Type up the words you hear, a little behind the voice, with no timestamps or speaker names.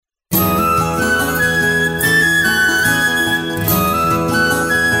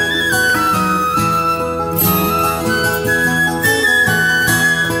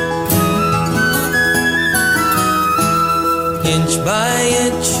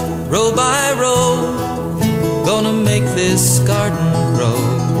row by row, gonna make this garden grow.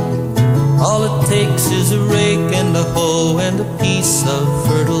 All it takes is a rake and a hoe and a piece of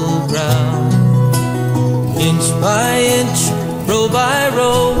fertile ground. Inch by inch, row by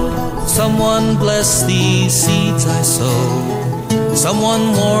row, someone bless these seeds I sow.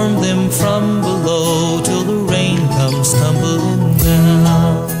 Someone warm them from below till the rain comes tumbling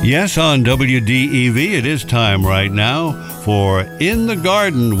down. Yes, on WDEV, it is time right now for In the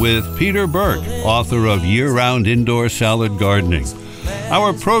Garden with Peter Burke, author of Year-Round Indoor Salad Gardening.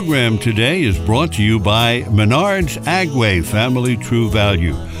 Our program today is brought to you by Menard's Agway Family True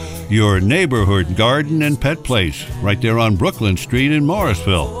Value, your neighborhood garden and pet place right there on Brooklyn Street in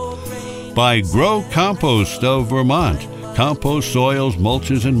Morrisville. By Grow Compost of Vermont, compost, soils,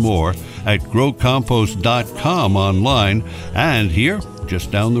 mulches, and more at growcompost.com online and here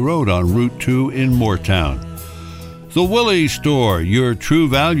just down the road on Route 2 in Moortown. The Willie Store, your True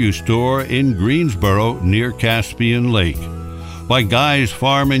Value store in Greensboro near Caspian Lake. By Guy's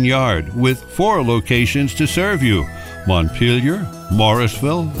Farm and Yard with 4 locations to serve you: Montpelier,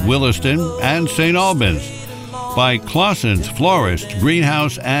 Morrisville, Williston, and St. Albans. By Clausen's Florist,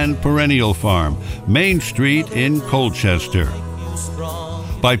 Greenhouse, and Perennial Farm, Main Street in Colchester.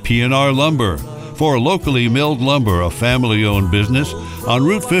 By P&R Lumber, for locally milled lumber, a family-owned business on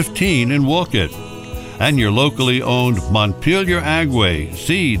Route 15 in Wolcott. And your locally owned Montpelier Agway,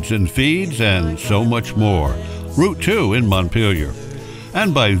 seeds and feeds, and so much more. Route 2 in Montpelier.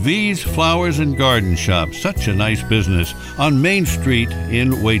 And by V's Flowers and Garden Shop, such a nice business on Main Street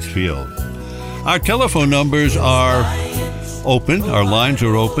in Waitsfield. Our telephone numbers are open, our lines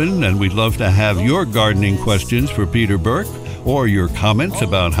are open, and we'd love to have your gardening questions for Peter Burke or your comments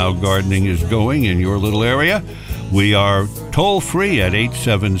about how gardening is going in your little area. We are toll-free at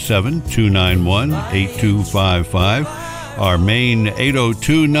 877-291-8255. Our main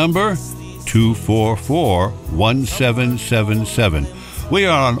 802 number, 244-1777. We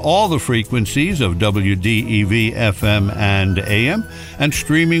are on all the frequencies of WDEV FM and AM and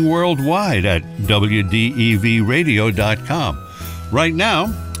streaming worldwide at WDEVradio.com. Right now,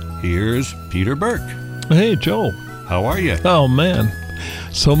 here's Peter Burke. Hey, Joel. How are you? Oh, man.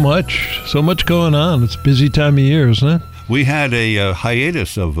 So much going on. It's a busy time of year, isn't it? We had a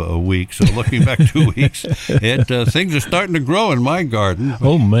hiatus of a week, so looking back 2 weeks, things are starting to grow in my garden.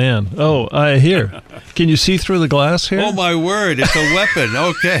 Oh, man. Oh, here. Can you see through the glass here? Oh, my word. It's a weapon.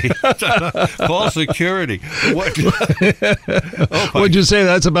 Okay. Call security. What? What'd you say?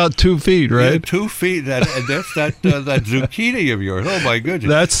 That's about 2 feet, right? Yeah, 2 feet. That's that zucchini of yours. Oh, my goodness.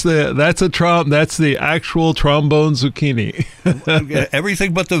 That's the actual trombone zucchini.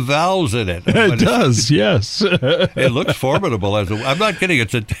 Everything but the valves in it. It does, yes. It looks formidable. I'm not kidding.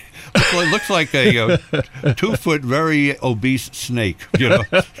 It looks like a 2-foot, very obese snake. You know,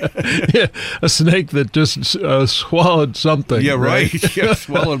 yeah, a snake that just swallowed something. Yeah, right. Yeah,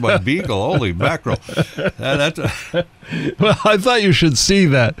 swallowed my beagle. Holy mackerel! Well, I thought you should see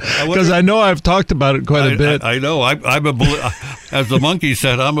that because I know I've talked about it quite a bit. I know. I'm as the monkey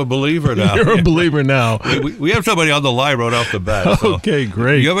said, I'm a believer now. You're a believer now. We have somebody on the line right off the bat. So. Okay,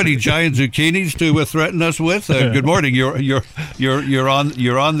 great. You have any giant zucchinis to threaten us with? Good morning. You're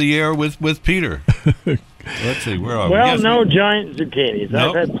on the air with Peter. Let's see, where are we? Well, yes, no giant zucchinis.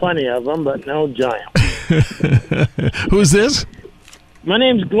 Nope. I've had plenty of them, but no giant. Who's this? My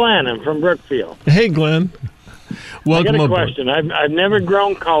name's Glenn. I'm from Brookfield. Hey, Glenn. Welcome. I got a question. I've never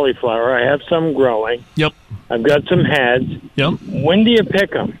grown cauliflower. I have some growing. Yep. I've got some heads. Yep. When do you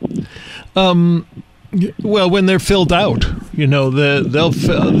pick them? Well, when they're filled out,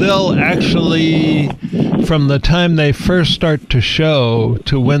 they'll actually, from the time they first start to show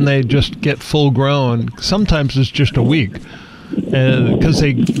to when they just get full grown, sometimes it's just a week. Because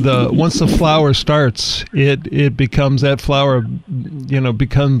once the flower starts, it becomes that flower,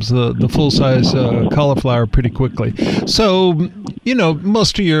 becomes the full size cauliflower pretty quickly. So,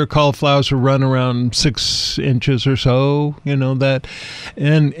 most of your cauliflowers will run around 6 inches or so. That,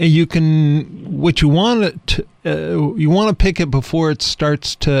 and you want to pick it before it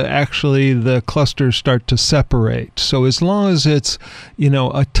starts to actually the clusters start to separate. So as long as it's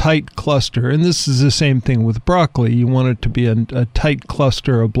a tight cluster, and this is the same thing with broccoli, you want it to be a tight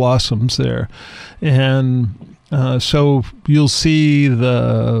cluster of blossoms there, and so you'll see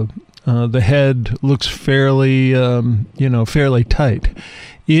the head looks fairly fairly tight.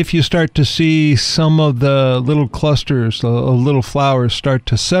 If you start to see some of the little clusters, the little flowers start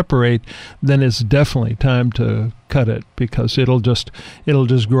to separate, then it's definitely time to cut it, because it'll just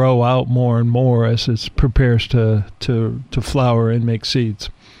grow out more and more as it prepares to flower and make seeds.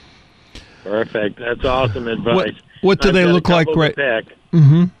 Perfect. That's awesome advice. What do they look like right?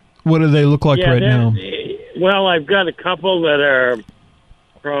 Mm-hmm. What do they look like right now? Well, I've got a couple that are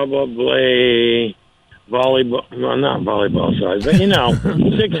probably volleyball, well, not volleyball size, but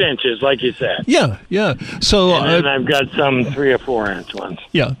 6 inches, like you said. Yeah. So and then I've got some 3 or 4 inch ones.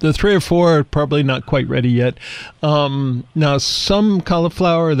 Yeah, the 3 or 4 are probably not quite ready yet. Now, some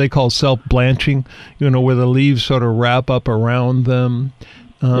cauliflower they call self-blanching, where the leaves sort of wrap up around them.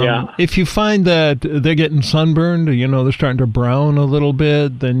 If you find that they're getting sunburned, they're starting to brown a little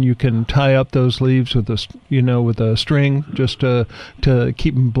bit, then you can tie up those leaves with a string just to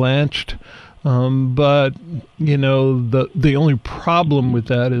keep them blanched. But the only problem with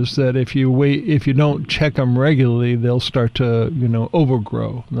that is that if you don't check them regularly, they'll start to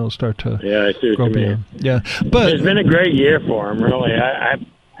overgrow. They'll start to I see what you mean. Yeah, but it's been a great year for them, really. I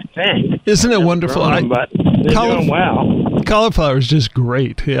think. Isn't it wonderful? But they're doing well. Cauliflower is just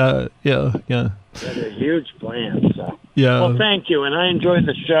great. Yeah. Yeah, they're huge plants. So. Yeah. Well, thank you, and I enjoyed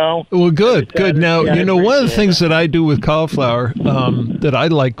the show. Well, good. Now, one of the things that I do with cauliflower that I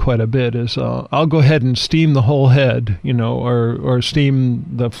like quite a bit is I'll go ahead and steam the whole head, or steam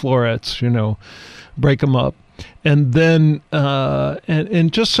the florets, break them up. And then,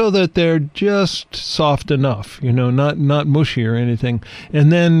 and just so that they're just soft enough, not mushy or anything.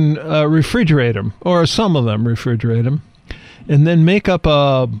 And then refrigerate them, or some of them refrigerate them. And then make up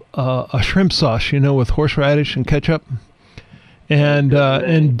a shrimp sauce, with horseradish and ketchup,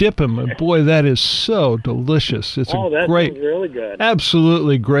 and dip them. And boy, that is so delicious. It's that great, sounds really good.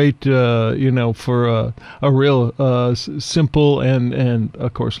 Absolutely great, for a real simple and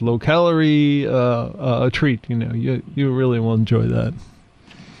of course low calorie treat. You really will enjoy that.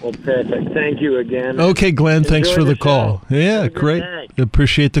 Well, perfect. Thank you again. Okay, Glenn. Thanks for the call. Yeah, great. Day.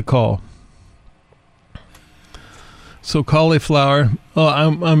 Appreciate the call. So cauliflower,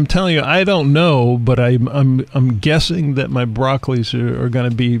 I'm telling you, I don't know, but I'm guessing that my broccolis are going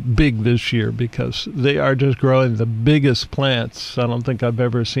to be big this year because they are just growing the biggest plants. I don't think I've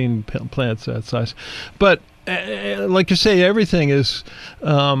ever seen plants that size. But like you say, everything is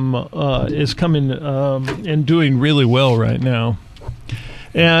coming and doing really well right now.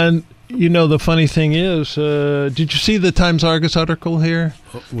 And the funny thing is, did you see the Times Argus article here?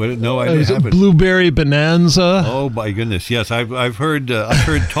 No, I haven't. Blueberry bonanza. Oh my goodness! Yes, I've heard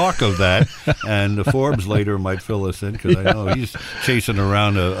talk of that, and Forbes later might fill us in because I know he's chasing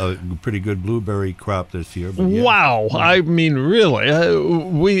around a pretty good blueberry crop this year. But yeah. Wow! I mean, really,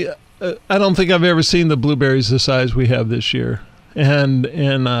 I don't think I've ever seen the blueberries the size we have this year. And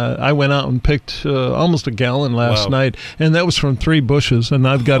I went out and picked almost a gallon last night, and that was from 3 bushes. And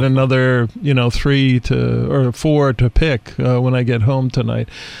I've got another 3 or 4 to pick when I get home tonight.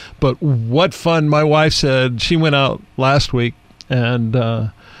 But what fun! My wife said she went out last week, and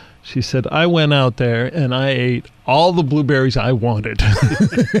she said I went out there and I ate all the blueberries I wanted.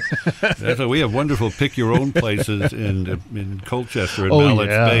 We have wonderful pick-your-own places in Colchester and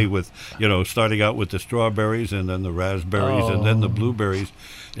Mallett's Bay with, starting out with the strawberries and then the raspberries and then the blueberries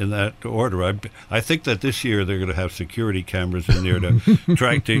in that order. I think that this year they're going to have security cameras in there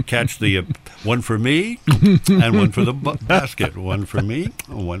to catch the one for me and one for the basket. One for me,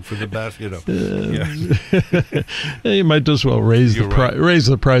 one for the basket. You might as well raise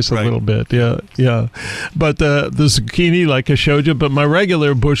the price a little bit. Yeah. But the zucchini, like I showed you, but my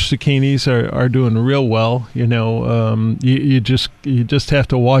regular bush zucchinis are doing real well. You just have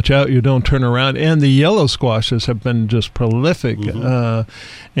to watch out you don't turn around. And the yellow squashes have been just prolific. Mm-hmm.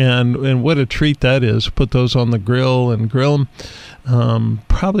 And what a treat that is. Put those on the grill and grill them.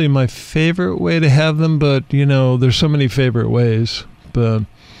 Probably my favorite way to have them, but there's so many favorite ways. But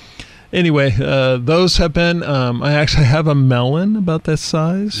anyway, those have been. I actually have a melon about that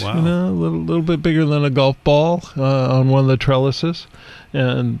size. Wow. A little bit bigger than a golf ball on one of the trellises,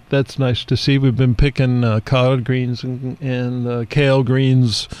 and that's nice to see. We've been picking collard greens and kale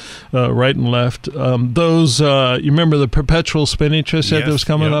greens right and left. Those you remember the perpetual spinach I said that was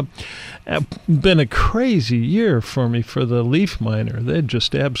coming up? Been a crazy year for me for the leaf miner. They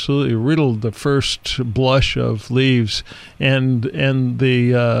just absolutely riddled the first blush of leaves, and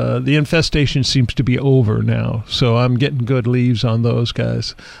the infestation seems to be over now. So I'm getting good leaves on those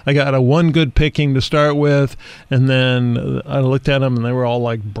guys. I got one good picking to start with, and then I looked at them and they were all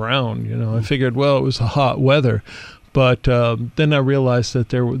like brown. I figured, well, it was the hot weather. But then I realized that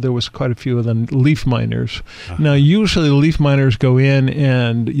there was quite a few of the leaf miners. Uh-huh. Now, usually leaf miners go in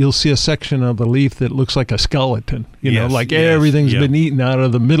and you'll see a section of the leaf that looks like a skeleton, everything's been eaten out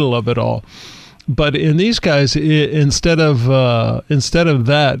of the middle of it all. But in these guys, instead of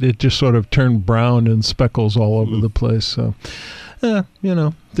that, it just sort of turned brown and speckles all over the place. So,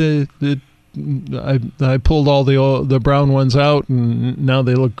 I pulled all the brown ones out, and now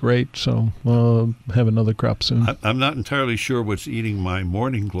they look great. So I'll have another crop soon. I'm not entirely sure what's eating my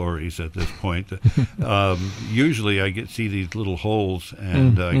morning glories at this point. Usually I see these little holes,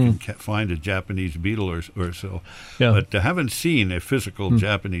 and I can find a Japanese beetle or so. Yeah. But I haven't seen a physical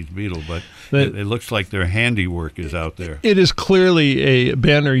Japanese beetle, but it looks like their handiwork is out there. It is clearly a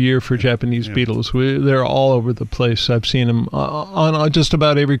banner year for Japanese beetles. They're all over the place. I've seen them on just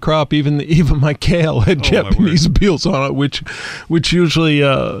about every crop. Even my kale had Japanese beetles on it, which usually,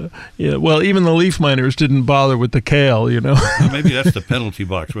 even the leaf miners didn't bother with the kale, Well, maybe that's the penalty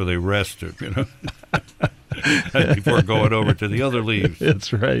box where they rest, before going over to the other leaves.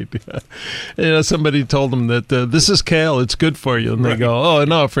 That's right. Yeah. Somebody told them that this is kale, it's good for you, and they go, "Oh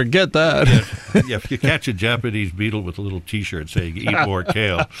no, forget that." Yeah, if you catch a Japanese beetle with a little T-shirt saying "Eat more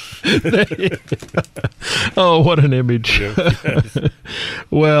kale." Oh, what an image!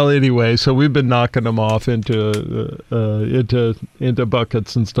 Well, anyway, so we've been knocking them off into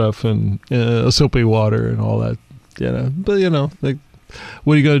buckets and stuff, and soapy water and all that. But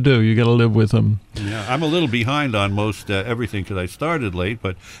what are you going to do? You got to live with them. Yeah, I'm a little behind on most everything because I started late,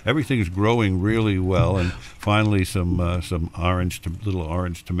 but everything's growing really well. And finally, some little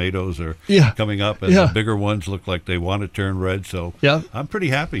orange tomatoes are coming up, and the bigger ones look like they want to turn red. So I'm pretty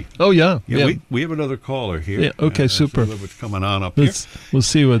happy. Oh yeah. We have another caller here. Yeah. Okay. Super. What's coming on up here? We'll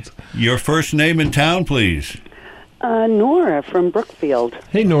see what. Your first name in town, please. Nora from Brookfield.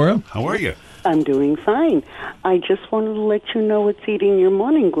 Hey, Nora. How are you? I'm doing fine. I just wanted to let you know what's eating your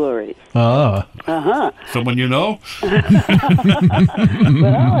morning glories. Ah. Uh-huh. Someone you know? Well,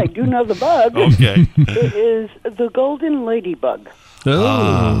 I do know the bug. Okay. It is the golden ladybug.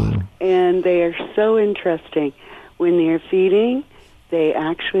 Oh. And they are so interesting. When they're feeding, they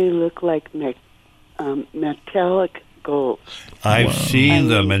actually look like metallic gold. I've seen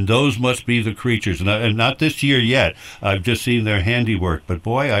them, and those must be the creatures. And not this year yet. I've just seen their handiwork. But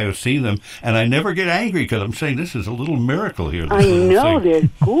boy, I have seen them, and I never get angry because I'm saying this is a little miracle here. I know, they're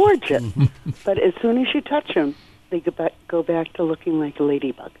gorgeous. But as soon as you touch them, they go back to looking like a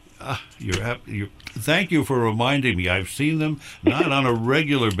ladybug. Thank you for reminding me. I've seen them not on a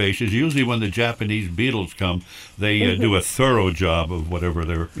regular basis. Usually when the Japanese beetles come, they do a thorough job of whatever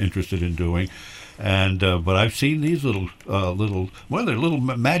they're interested in doing. And but I've seen these they're little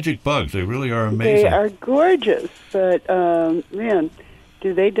magic bugs. They really are amazing. They are gorgeous, but man,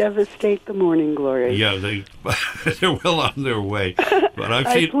 do they devastate the morning glories? Yeah, they're well on their way. But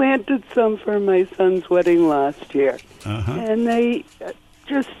I planted some for my son's wedding last year, and they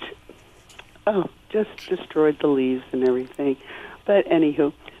just destroyed the leaves and everything. But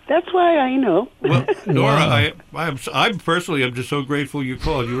anywho. That's why I know. Well, Nora, I'm personally, I'm just so grateful you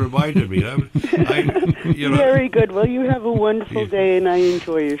called. You reminded me. Very good. Well, you have a wonderful day, and I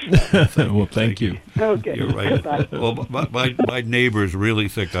enjoy your show. Well, thank you. Okay. You're right. Bye. Well, my neighbors really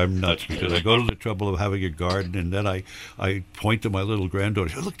think I'm nuts because I go to the trouble of having a garden, and then I point to my little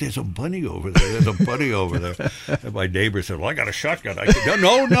granddaughter. Look, there's a bunny over there. There's a bunny over there. And my neighbor said, "Well, I got a shotgun." I said,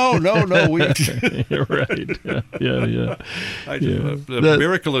 "No. You're right. Yeah. The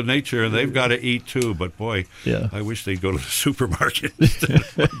miracle of nature, and they've got to eat too. But boy, I wish they'd go to the supermarket instead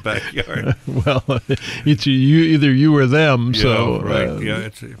of my backyard. Well, it's either you or them. So right.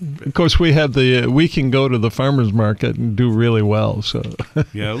 Of course, we can go to the farmer's market and do really well. So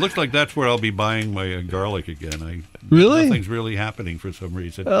yeah, it looks like that's where I'll be buying my garlic again. Really? Nothing's really happening for some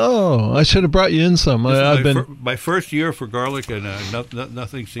reason. Oh, I should have brought you in some. My first year for garlic, and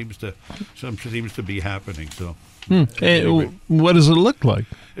nothing seems to be happening. So. And what does it look like?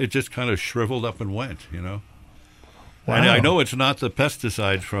 It just kind of shriveled up and went, Wow. And I know it's not the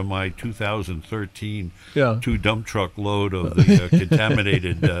pesticides from my 2013 two-dump truck load of the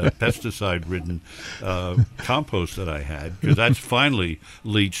contaminated, pesticide-ridden compost that I had, because that's finally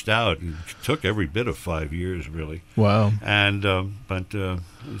leached out. It took every bit of 5 years, really. Wow. And but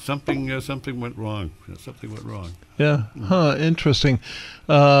something went wrong. Something went wrong. Yeah. Interesting.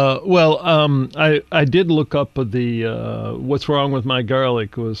 I did look up the what's wrong with my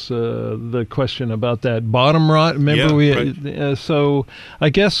garlic was the question about that bottom rot. Remember so I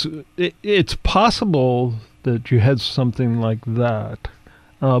guess it's possible that you had something like that.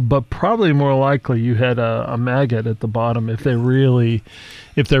 But probably more likely you had a maggot at the bottom if they're really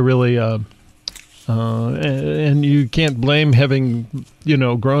and you can't blame having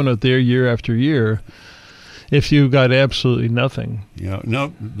grown it there year after year if you got absolutely nothing. Yeah,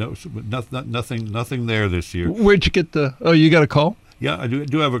 no, nothing there this year. Where'd you get you got a call? Yeah, I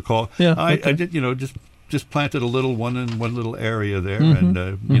do have a call. Yeah, I did, just just planted a little one in one little area there, and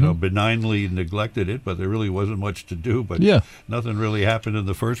benignly neglected it, but there really wasn't much to do. But nothing really happened in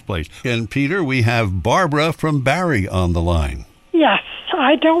the first place. And Peter, we have Barbara from Barrie on the line. Yes,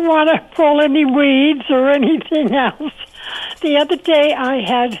 I don't want to pull any weeds or anything else. The other day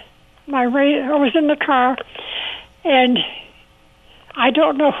I was in the car, and I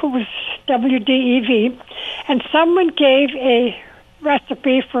don't know who was WDEV, and someone gave a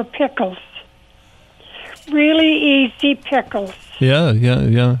recipe for pickles. Really easy pickles. Yeah.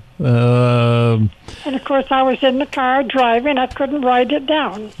 And of course, I was in the car driving. I couldn't write it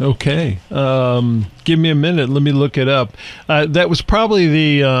down. Okay. Give me a minute. Let me look it up. That was probably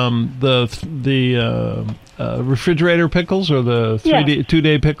the refrigerator pickles or the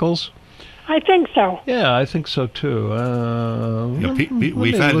 2-day pickles. I think so. Yeah, I think so too.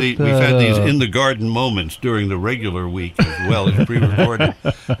 We've had these in the garden moments during the regular week as well as pre-recorded,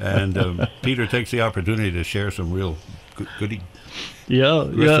 and Peter takes the opportunity to share some real goody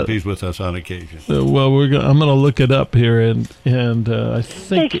recipes with us on occasion. Well, I'm going to look it up here, and I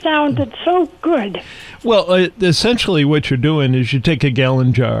think they sounded so good. Well, essentially, what you're doing is you take a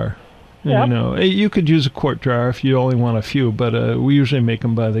gallon jar. Yep. You could use a quart jar if you only want a few, but we usually make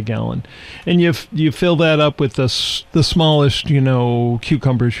them by the gallon. And you fill that up with the smallest,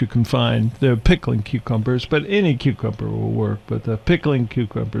 cucumbers you can find. They're pickling cucumbers, but any cucumber will work. But the pickling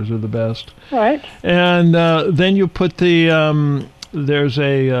cucumbers are the best. Right. And then you put there's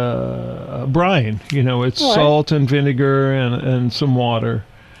a brine. It's salt and vinegar and some water,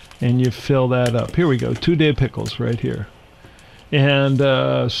 and you fill that up. Here we go. 2-day pickles right here. And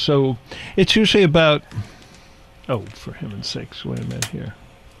so it's usually about, for heaven's sakes, wait a minute here.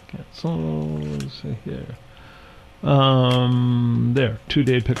 So let's see here. There,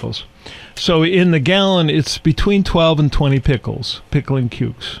 2-day pickles. So in the gallon, it's between 12 and 20 pickles, pickling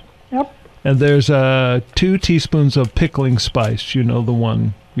cukes. Yep. And there's 2 teaspoons of pickling spice. The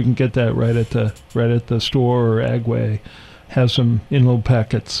one. You can get that right at the store, or Agway has them in little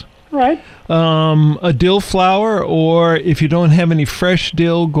packets. Right. A dill flower, or if you don't have any fresh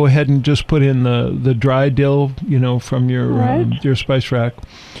dill, go ahead and just put in the dry dill, from your spice rack.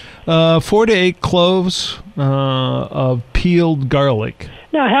 4 to 8 cloves of peeled garlic.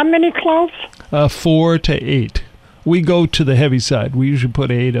 Now, how many cloves? 4 to 8. We go to the heavy side. We usually put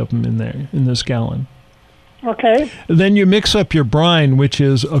 8 of them in there, in this gallon. Okay. Then you mix up your brine, which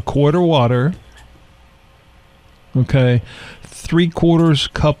is a quart of water. Okay.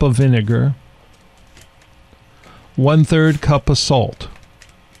 3/4 cup of vinegar, 1/3 cup of salt.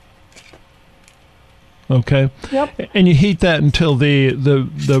 Okay. Yep. And you heat that until the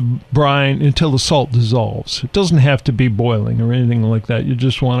brine, until the salt dissolves. It doesn't have to be boiling or anything like that. You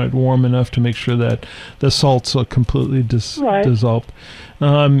just want it warm enough to make sure that the salt's completely dissolved.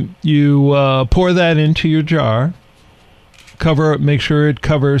 You pour that into your jar. Cover it. Make sure it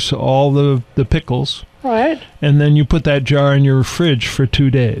covers all the pickles. Right. And then you put that jar in your fridge for 2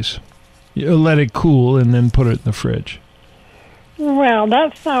 days. You let it cool and then put it in the fridge. Well,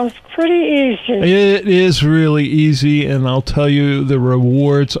 that sounds pretty easy. It is really easy, and I'll tell you, the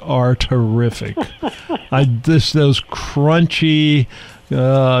rewards are terrific. Those crunchy,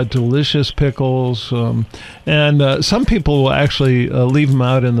 delicious pickles, and some people will actually leave them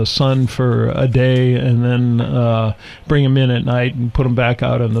out in the sun for a day and then bring them in at night and put them back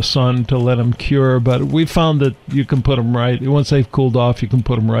out in the sun to let them cure. But we found that you can put them once they've cooled off, you can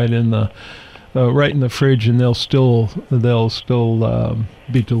put them right in the fridge, and they'll still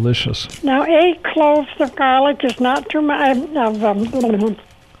be delicious. Now, 8 cloves of garlic is not too much.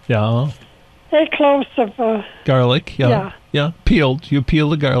 Yeah. 8 cloves of garlic. Yeah. Peeled. You peel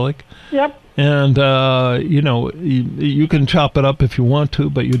the garlic. Yep. And you can chop it up if you want to,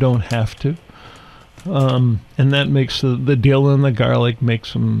 but you don't have to. And that makes the dill and the garlic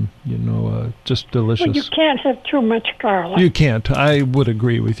makes them, just delicious. Well, you can't have too much garlic. You can't. I would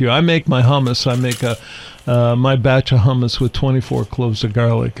agree with you. I make my hummus. I make my batch of hummus with 24 cloves of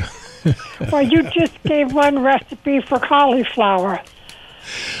garlic. Well, you just gave one recipe for cauliflower.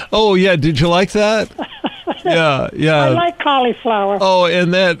 Oh, yeah. Did you like that? Yeah. I like cauliflower. Oh,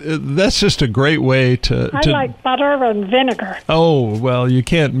 and that's just a great way to... I like butter and vinegar. Oh, well, you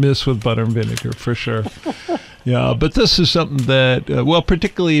can't miss with butter and vinegar, for sure. Yeah, but this is something that,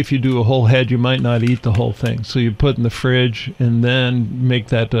 particularly if you do a whole head, you might not eat the whole thing. So you put in the fridge and then make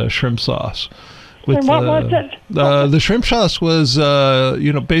that shrimp sauce. And what was it? The shrimp sauce was,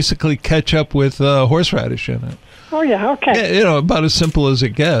 basically ketchup with horseradish in it. Oh, yeah, okay. Yeah, about as simple as it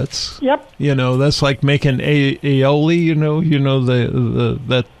gets. Yep. That's like making aioli,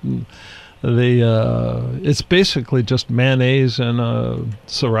 it's basically just mayonnaise and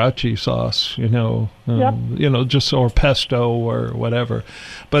sriracha sauce, just or pesto or whatever.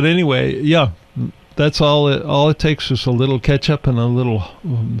 But anyway, yeah, that's all. All it takes is a little ketchup and a little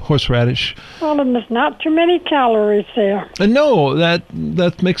horseradish. Well, and there's not too many calories there. And no,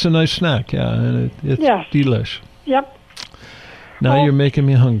 that makes a nice snack. Yeah, and it's delish. Yep. Now you're making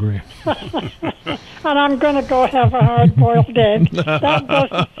me hungry. And I'm going to go have a hard-boiled egg. That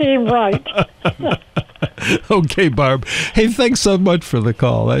doesn't seem right. Okay, Barb. Hey, thanks so much for the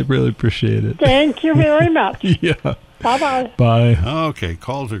call. I really appreciate it. Thank you very much. Yeah. Bye-bye. Bye. Okay,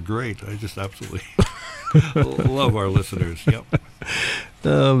 calls are great. I just absolutely love our listeners. Yep.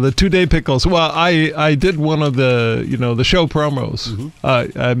 The 2-day pickles. Well, I did one of the the show promos.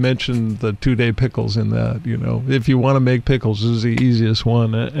 Mm-hmm. I mentioned the 2-day pickles in that. If you want to make pickles, this is the easiest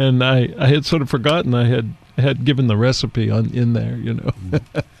one. And I had sort of forgotten I had given the recipe in there.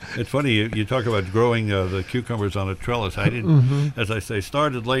 It's funny you talk about growing the cucumbers on a trellis. I didn't, as I say,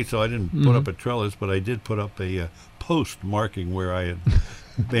 started late, so I didn't put up a trellis, but I did put up a post marking where I had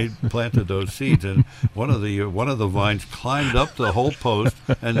planted those seeds, and one of the vines climbed up the whole post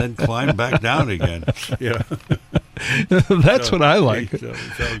and then climbed back down again. Yeah. That's what I like.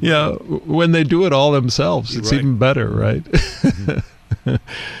 Yeah, when they do it all themselves, it's even better, right?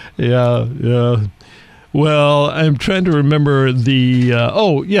 Yeah. Well, I'm trying to remember the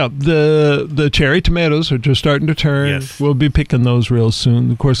cherry tomatoes are just starting to turn. Yes. We'll be picking those real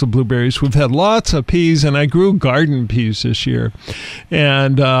soon. Of course, the blueberries. We've had lots of peas, and I grew garden peas this year.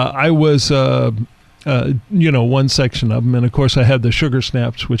 And I was, one section of them. And, of course, I had the sugar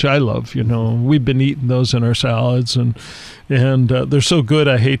snaps, which I love. We've been eating those in our salads, and they're so good.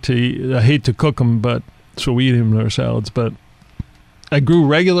 I hate to cook them, but so we eat them in our salads. But I grew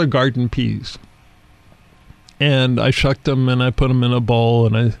regular garden peas. And I shucked them and I put them in a bowl.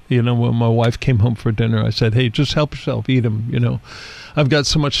 And when my wife came home for dinner, I said, "Hey, just help yourself, eat them. I've got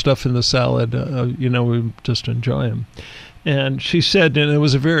so much stuff in the salad. We just enjoy them." And she said, and it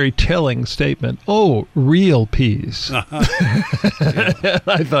was a very telling statement, "Oh, real peas." And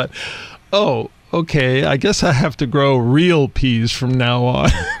I thought, "Oh, okay, I guess I have to grow real peas from now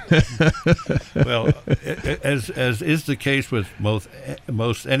on." Well, as is the case with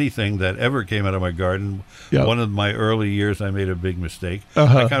most anything that ever came out of my garden, one of my early years I made a big mistake.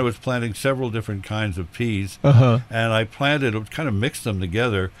 I kind of was planting several different kinds of peas, and I kind of mixed them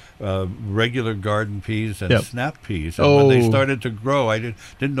together, regular garden peas and snap peas. And when they started to grow, I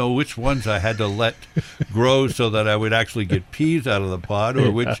didn't know which ones I had to let grow so that I would actually get peas out of the pod,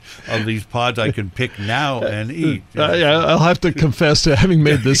 or which of these pods I could pick now and eat. I'll have to confess to having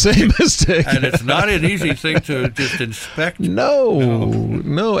made the same mistake. And it's not an easy thing to just inspect. No.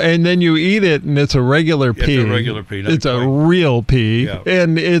 And then you eat it, and it's a regular pea. It's a regular pea. It's a real pea,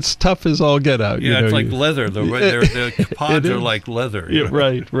 and it's tough as all get out. Yeah, it's like leather. The pods are like leather. Yeah,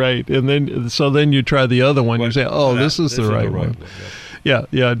 right. And then you try the other one. You say, "Oh, this is the right one."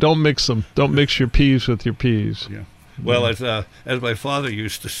 Yeah. Don't mix them. Don't mix your peas with your peas. Yeah. Well, as my father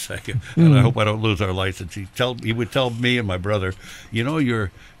used to say, and I hope I don't lose our license, he would tell me and my brother,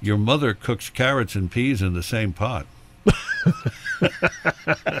 your mother cooks carrots and peas in the same pot.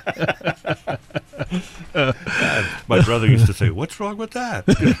 My brother used to say, "What's wrong with that?"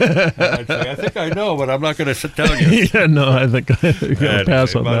 And I'd say, "I think I know, but I'm not going to tell you." Yeah, no, I think I'm going to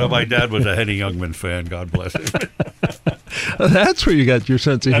pass on that. My dad was a Henny Youngman fan, God bless him. That's where you got your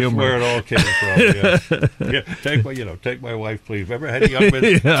sense of humor. That's where it all came from. Yeah. Take my wife, please. Remember Henny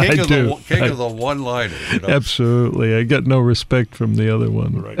Youngman? King of the one-liner. Absolutely. I got no respect from the other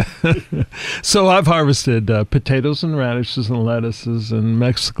one. Right. So I've harvested potatoes and radishes and lettuces and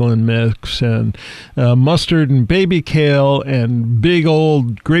Mexican mix and mustard and baby kale and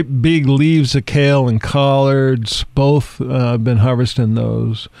great big leaves of kale and collards. Both been harvesting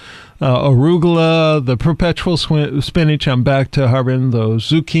those. Arugula, the perpetual spinach, I'm back to harvesting those.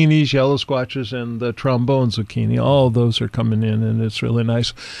 Zucchinis, yellow squashes, and the trombone zucchini. All of those are coming in, and it's really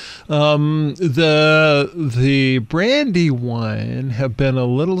nice. The brandy wine have been a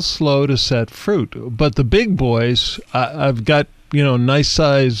little slow to set fruit, but the big boys, I've got nice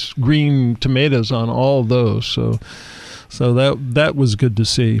size green tomatoes on all of those. So that was good to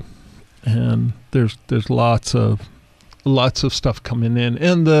see, and there's lots of stuff coming in,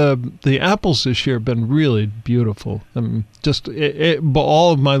 and the apples this year have been really beautiful.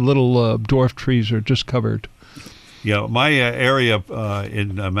 All of my little dwarf trees are just covered. Yeah, my area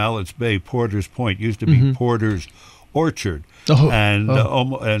in Mallett's Bay, Porter's Point, used to be Porter's orchard. And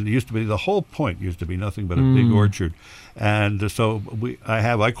it used to be, the whole point used to be nothing but a big orchard. And so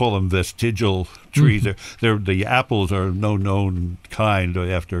I call them vestigial trees. The apples are no known kind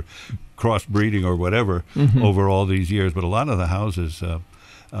after crossbreeding or whatever over all these years. But a lot of the houses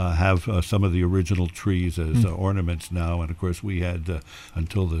have some of the original trees as ornaments now. And of course, we had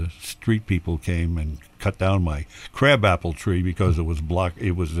until the street people came and cut down my crabapple tree because it was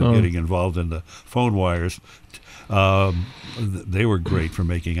getting involved in the phone wires. They were great for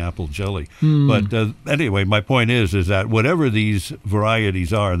making apple jelly. But anyway, my point is that whatever these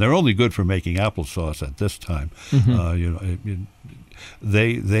varieties are, and they're only good for making applesauce at this time,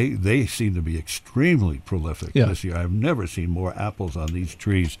 they seem to be extremely prolific this year. I've never seen more apples on these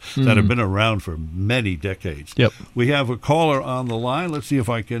trees that have been around for many decades. Yep. We have a caller on the line. Let's see if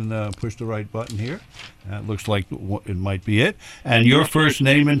I can push the right button here. That looks like it might be it. And your first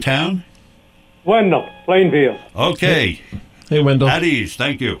name in town? Wendell, Plainfield. Okay. Hey, Wendell. At ease.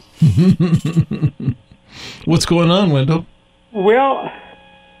 Thank you. What's going on, Wendell? Well,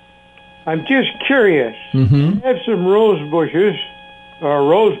 I'm just curious. I have some rose bushes, or a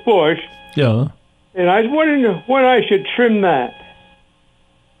rose bush, Yeah. and I was wondering when I should trim that.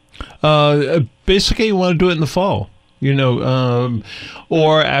 Basically, you want to do it in the fall,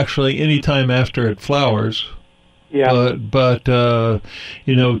 or actually any time after it flowers. Yeah. But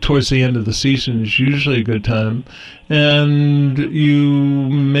towards the end of the season is usually a good time. And you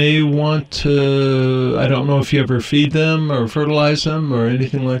may want to, I don't know if you ever feed them or fertilize them or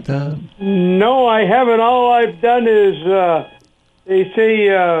anything like that. No, I haven't. All I've done is, they say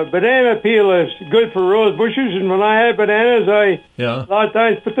banana peel is good for rose bushes, and when I have bananas, a lot of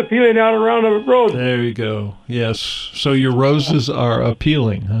times put the peeling out around the rose. There you go. Yes. So your roses are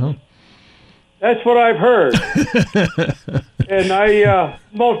appealing, huh? That's what I've heard. And I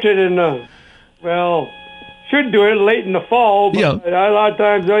mulch it should do it late in the fall, but a lot of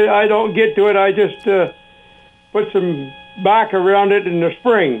times I don't get to it. I just put some bark around it in the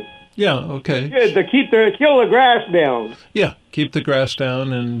spring. Yeah, okay. To kill the grass down. Yeah, keep the grass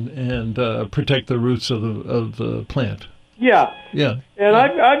down and protect the roots of the plant. Yeah. Yeah. And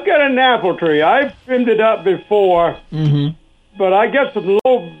I've got an apple tree. I've trimmed it up before, but I got some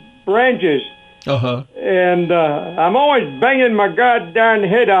low branches. And I'm always banging my goddamn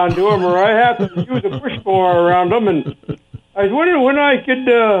head onto them, or I have to use a push mower around them. And I was wondering when I could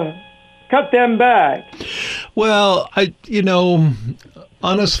cut them back. Well,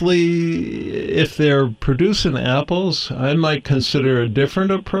 honestly, if they're producing apples, I might consider a different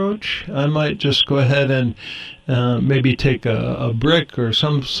approach. I might just go ahead and maybe take a brick or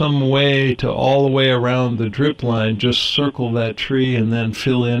some way to all the way around the drip line, just circle that tree and then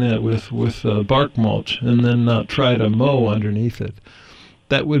fill in it with bark mulch, and then not try to mow underneath it.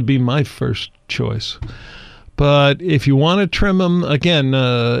 That would be my first choice. But if you want to trim them, again,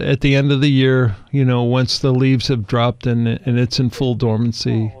 at the end of the year, once the leaves have dropped and it's in full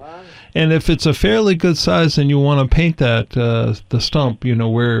dormancy, and if it's a fairly good size and you want to paint that, the stump,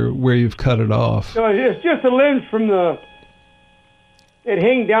 where you've cut it off. So it's just a limbs from it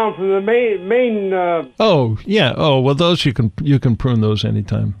hang down from the main. Oh, yeah. Oh, well, those you can prune those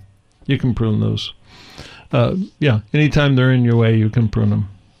anytime. You can prune those. Anytime they're in your way, you can prune them.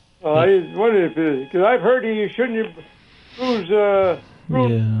 Well, I just wondered because I've heard you shouldn't prune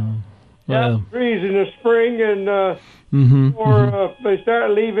trees in the spring and or they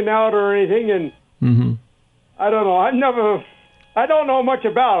start leaving out or anything, and I don't know. I don't know much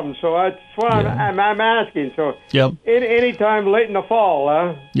about them, so that's what I'm asking. So anytime late in the fall,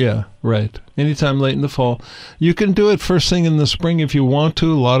 huh? Yeah, right. Anytime late in the fall. You can do it first thing in the spring if you want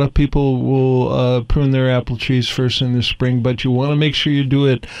to. A lot of people will prune their apple trees first thing in the spring, but you want to make sure you do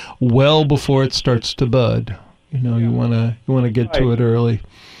it well before it starts to bud. You want to get to it early.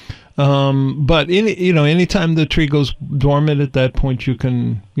 But anytime the tree goes dormant at that point, you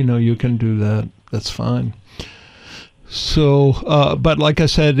can do that. That's fine. So, but like I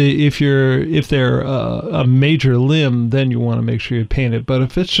said, if they're a major limb, then you want to make sure you paint it. But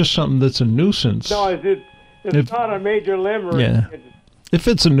if it's just something that's a nuisance, it's not a major limb. If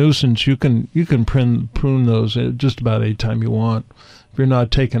it's a nuisance, you can prune those at just about any time you want. If you're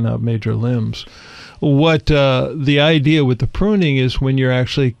not taking out major limbs. What the idea with the pruning is when you're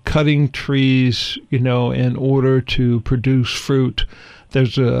actually cutting trees, in order to produce fruit.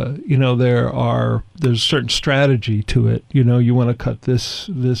 There's a certain strategy to it. You want to cut this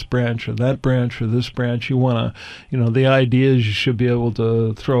branch or that branch or this branch. You want to, the idea is you should be able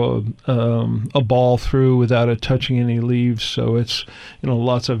to throw a ball through without it touching any leaves. So it's,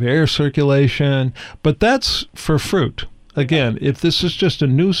 lots of air circulation. But that's for fruit. again, if this is just a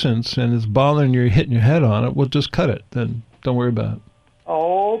nuisance and it's bothering you, hitting your head on it, we'll just cut it. Then don't worry about it.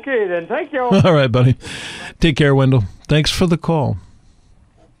 Okay, then. Thank you. All right, buddy. Take care, Wendell. Thanks for the call.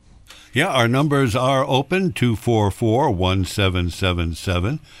 Yeah, our numbers are open,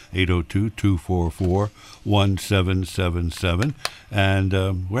 244-1777, 802-244-1777. And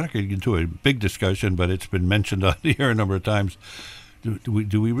we're not going to get into a big discussion, but it's been mentioned on here a number of times. Do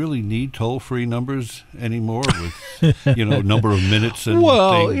we really need toll-free numbers anymore with, number of minutes and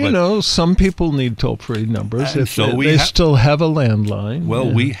things? Some people need toll-free numbers if so they still have a landline.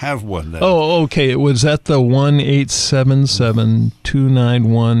 Well, we have one then. Oh, okay. Was that the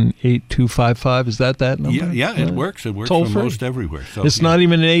 1-877-291-8255? Is that number? Yeah, it works. It works toll-free? for most everywhere. So, it's not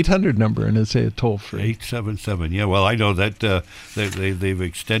even an 800 number, and it's a toll-free. 877. Yeah, well, I know that they've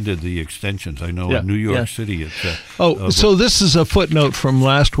extended the extensions. I know in New York City it's... so this is a footnote from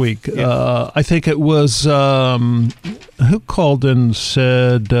last week. I think it was who called and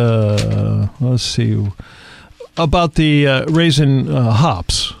said, let's see, about the raising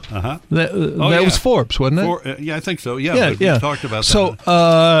hops. Uh-huh. That was Forbes, wasn't it? Yeah, I think so. Yeah, we talked about that. So,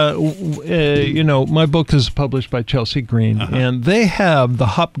 my book is published by Chelsea Green, and they have the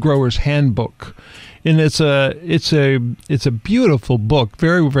Hop Grower's Handbook. And it's a beautiful book,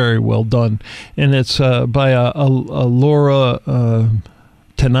 very, very well done, and it's by a Laura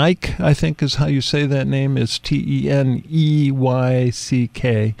Teneyck, I think is how you say that name. It's Teneyck,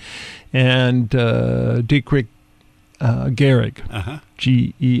 and Dietrich Gehrig,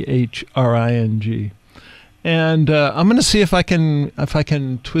 Gehring. And I'm going to see if I can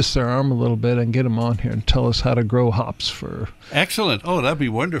twist their arm a little bit and get them on here and tell us how to grow hops for. Excellent! Oh, that'd be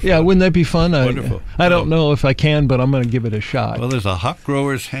wonderful. Yeah, wouldn't that be fun? Wonderful. I don't know if I can, but I'm going to give it a shot. Well, there's a Hop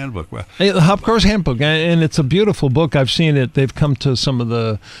Grower's Handbook. Well, the Hop Grower's Handbook, and it's a beautiful book. I've seen it. They've come to some of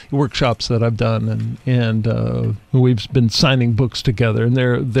the workshops that I've done, and we've been signing books together, and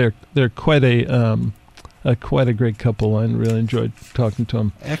they're quite a great couple. I really enjoyed talking to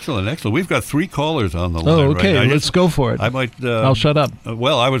them. Excellent. We've got 3 callers on the line. Oh, okay. Right now. Let's go for it. I might. I'll shut up.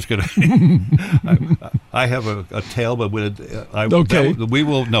 Well, I was going to. I have a tale, but okay. We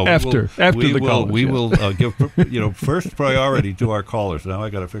will no after the callers. We will give first priority to our callers. Now I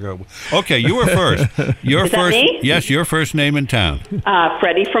got to figure out. Okay, you were first. Your Is first. That me? Yes, your first name in town.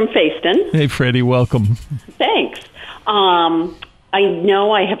 Freddie from Fayston. Hey, Freddie, welcome. Thanks. I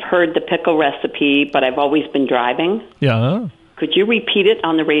know I have heard the pickle recipe, but I've always been driving. Yeah. Could you repeat it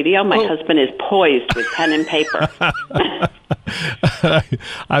on the radio? My husband is poised with pen and paper.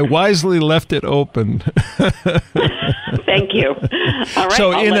 I wisely left it open. Thank you. All right.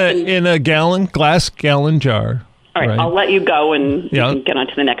 So in a glass gallon jar. All right. I'll let you go and you can get on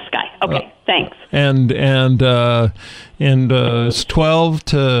to the next guy. Okay. Thanks. And it's 12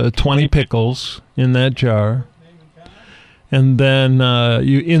 to 20 pickles in that jar. And then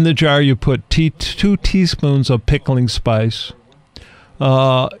in the jar you put 2 teaspoons of pickling spice.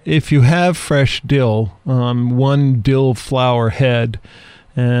 If you have fresh dill, 1 dill flower head,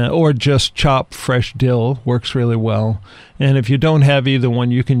 or just chopped fresh dill works really well. And if you don't have either one,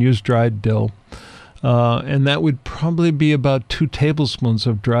 you can use dried dill. And that would probably be about 2 tablespoons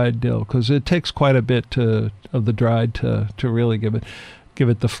of dried dill, because it takes quite a bit of the dried to really give it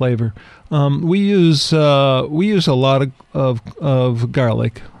the flavor. We use a lot of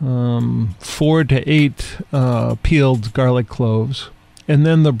garlic, 4 to 8 peeled garlic cloves, and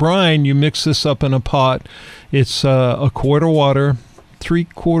then the brine. You mix this up in a pot. It's a quart of water,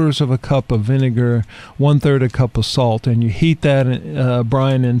 3/4 of a cup of vinegar, 1/3 a cup of salt, and you heat that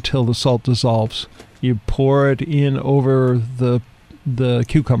brine until the salt dissolves. You pour it in over the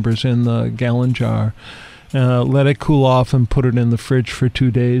cucumbers in the gallon jar. Let it cool off and put it in the fridge for 2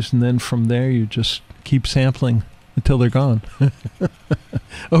 days, and then from there you just keep sampling until they're gone.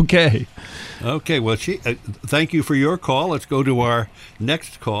 Okay. Well, thank you for your call. Let's go to our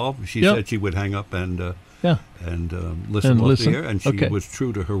next call. She said she would hang up and listen here, and she was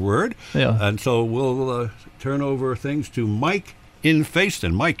true to her word. Yeah. And so we'll turn over things to Mike in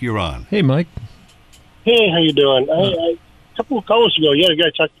Fayston. Mike, you're on. Hey, Mike. Hey, how you doing? A couple of calls ago, you had a guy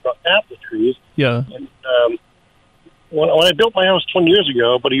talking about apple trees. Yeah. And when I built my house 20 years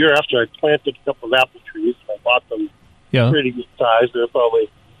ago, about a year after, I planted a couple of apple trees. I bought them pretty good size. They're probably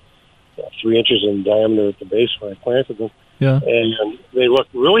 3 inches in diameter at the base when I planted them. Yeah. And they look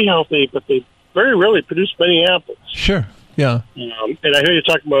really healthy, but they very rarely produce many apples. Sure. Yeah. And I hear you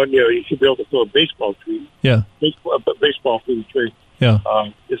talking about, you should be able to throw a baseball tree. Yeah. Baseball tree. Yeah.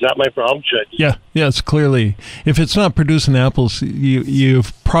 Is that my problem? Yeah, it's clearly. If it's not producing apples,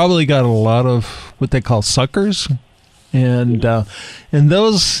 you've probably got a lot of what they call suckers, and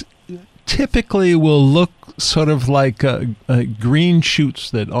those typically will look sort of like green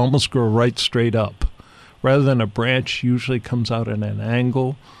shoots that almost grow right straight up, rather than a branch usually comes out at an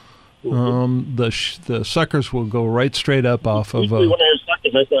angle. The suckers will go right straight up off of. Usually when I have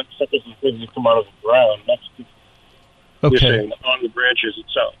suckers, I thought suckers are things that come out of the ground. That's okay. You're saying on the branches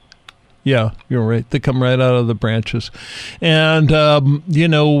itself. Yeah, you're right. They come right out of the branches, and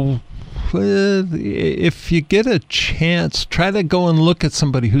if you get a chance, try to go and look at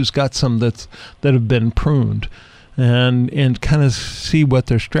somebody who's got some that have been pruned, and kind of see what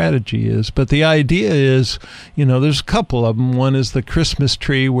their strategy is. But the idea is, there's a couple of them. One is the Christmas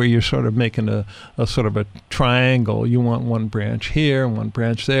tree, where you're sort of making a sort of a triangle. You want one branch here, one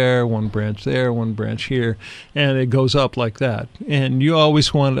branch there, one branch there, one branch here, and it goes up like that. And you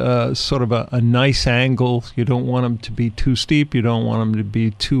always want a sort of a nice angle. You don't want them to be too steep. You don't want them to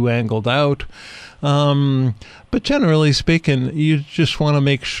be too angled out. But generally speaking, you just want to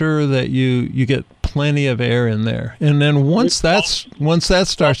make sure that you get plenty of air in there, and then once that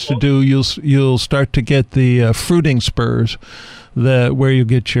starts to do, you'll start to get the fruiting spurs, where you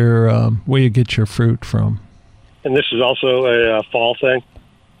get your fruit from. And this is also a fall thing.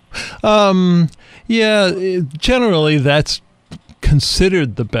 Generally that's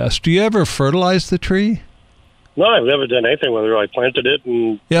considered the best. Do you ever fertilize the tree? No, I've never done anything with it. I planted it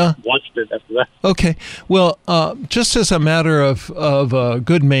and watched it after that. Okay. Well, just as a matter of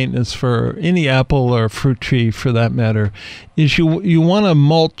good maintenance for any apple or fruit tree, for that matter, is you want to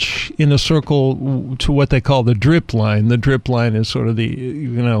mulch in a circle to what they call the drip line. The drip line is sort of the,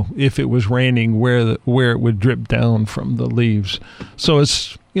 if it was raining, where it would drip down from the leaves. So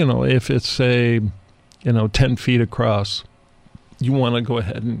it's, if it's, say, 10 feet across, you want to go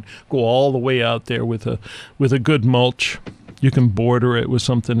ahead and go all the way out there with a good mulch. You can border it with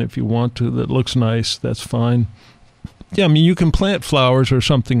something if you want to that looks nice. That's fine. Yeah, I mean, you can plant flowers or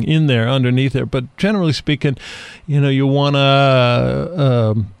something in there underneath there, but generally speaking, you want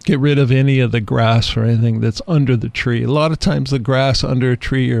to get rid of any of the grass or anything that's under the tree. A lot of times the grass under a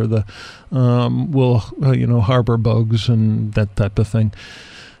tree or will harbor bugs and that type of thing.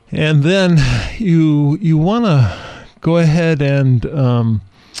 And then you want to go ahead and, go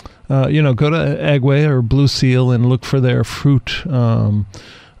to Agway or Blue Seal and look for their fruit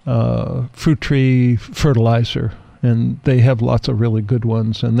tree fertilizer. And they have lots of really good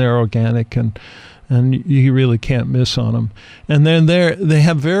ones, and they're organic, and you really can't miss on them. And then they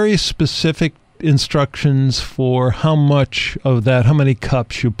have very specific instructions for how much of that, how many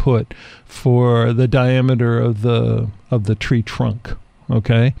cups you put for the diameter of the tree trunk.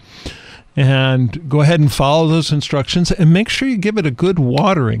 Okay. And go ahead and follow those instructions, and make sure you give it a good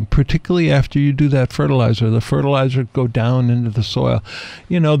watering, particularly after you do that fertilizer. The fertilizer go down into the soil.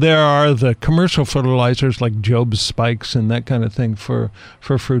 There are the commercial fertilizers like Job's Spikes and that kind of thing for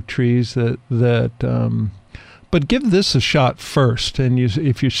fruit trees but give this a shot first. And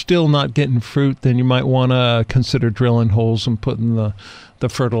if you're still not getting fruit, then you might want to consider drilling holes and putting the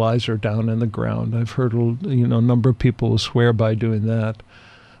fertilizer down in the ground. I've heard a number of people will swear by doing that.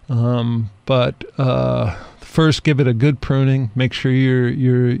 But first, give it a good pruning. Make sure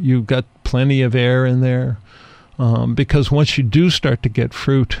you've got plenty of air in there, because once you do start to get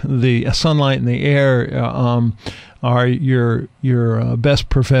fruit, the sunlight and the air are your best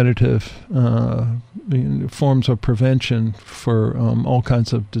preventative forms of prevention for all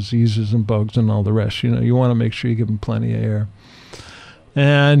kinds of diseases and bugs and all the rest. You want to make sure you give them plenty of air,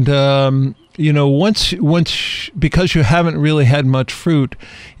 and once because you haven't really had much fruit,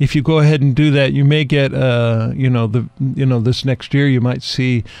 if you go ahead and do that, you may get this next year you might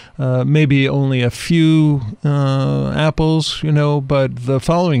see maybe only a few apples, but the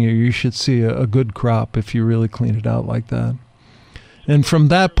following year you should see a good crop if you really clean it out like that. And from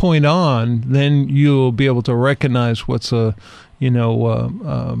that point on, then you'll be able to recognize what's one of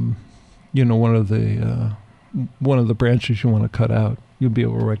the branches you want to cut out. You'll be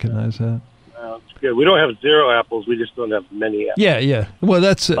able to recognize that. Yeah, we don't have zero apples. We just don't have many apples. Yeah. Well,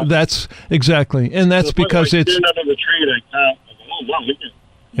 that's exactly, and that's because it's under the tree. And I count. Oh wow, we get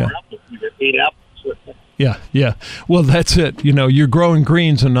more apples. We get 8 apples. Yeah. Well, that's it. You're growing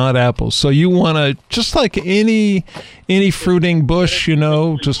greens and not apples. So you want to, just like any fruiting bush,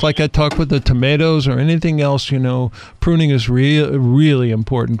 just like I talked with the tomatoes or anything else, pruning is really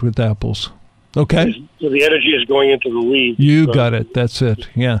important with apples. Okay. So the energy is going into the leaves. You got it. That's it.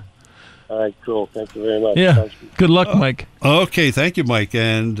 Yeah. All right, cool. Thank you very much. Yeah. Good luck, Mike. Okay, thank you, Mike.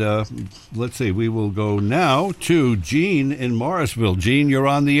 And let's see, we will go now to Gene in Morrisville. Gene, you're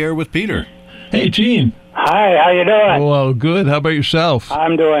on the air with Peter. Hey, Gene. Hi, how you doing? Well, good. How about yourself?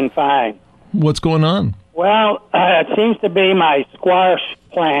 I'm doing fine. What's going on? Well, it seems to be my squash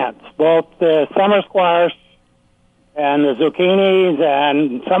plants, both the summer squash and the zucchinis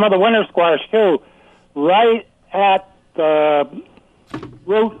and some of the winter squash too, right at the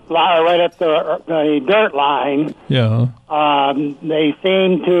root line, right at the dirt line. Yeah. They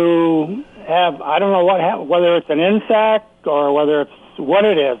seem to have, I don't know whether it's an insect or whether it's what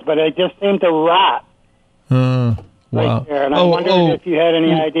it is, but they just seem to rot. Wow. Right there. And I wondered if you had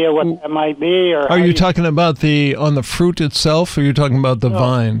any idea what that might be. Or are you talking about on the fruit itself, or are you talking about the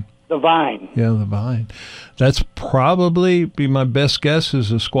vine? The vine. Yeah, the vine. That's probably be my best guess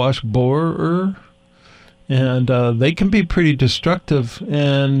is a squash borer. And they can be pretty destructive.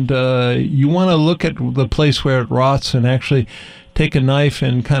 And you want to look at the place where it rots and actually take a knife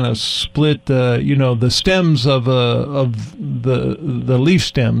and kind of split the stems of the leaf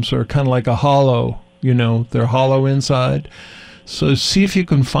stems are kind of like a hollow. They're hollow inside. So see if you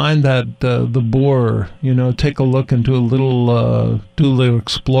can find that the borer. Take a look and do a little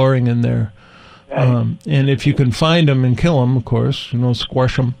exploring in there. And if you can find them and kill them, of course,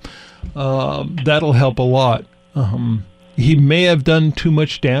 squash them. That'll help a lot. He may have done too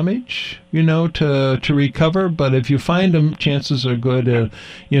much damage, to recover, but if you find him, chances are good,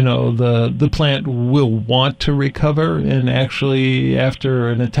 the plant will want to recover, and actually after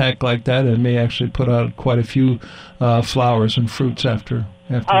an attack like that, it may actually put out quite a few flowers and fruits after.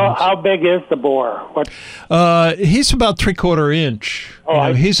 How big is the borer? He's about 3/4 inch.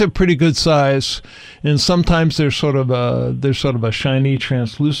 He's a pretty good size, and sometimes there's sort of a shiny,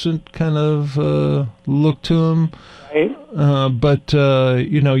 translucent kind of look to him. Right. But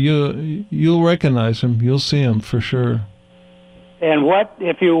you'll recognize him. You'll see him for sure. And what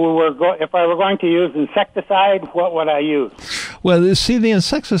if I were going to use insecticide? What would I use? Well, see, the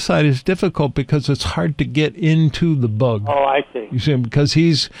insecticide is difficult because it's hard to get into the bug. Oh, I see. You see, because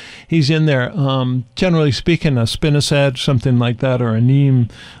he's in there. Generally speaking, a spinosad, something like that, or a neem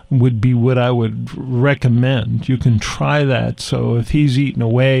would be what I would recommend. You can try that. So if he's eating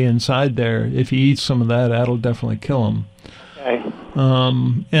away inside there, if he eats some of that, that'll definitely kill him. Okay.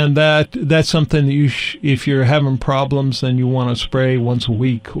 And that's something that if you're having problems, then you want to spray once a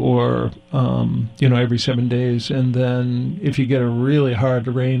week or every 7 days. And then if you get a really hard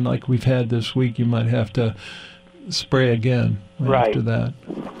rain like we've had this week, you might have to spray again after that.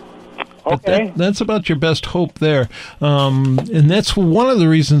 Okay. But that's about your best hope there. And that's one of the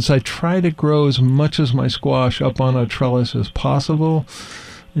reasons I try to grow as much as my squash up on a trellis as possible.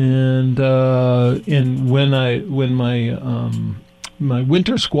 And when my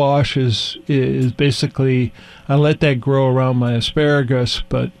winter squash is basically, I let that grow around my asparagus,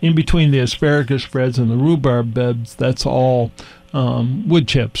 but in between the asparagus beds and the rhubarb beds, that's all wood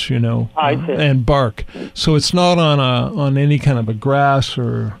chips, and bark. So it's not on any kind of a grass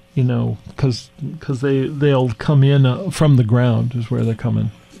or because they'll come in from the ground is where they're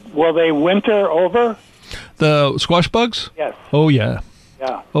coming. Will they winter over? The squash bugs? Yes. Oh yeah.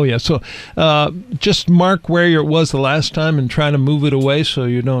 Yeah. Oh yeah. So just mark where it was the last time and try to move it away so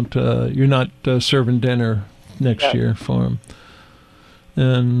you don't you're not serving dinner next year for them.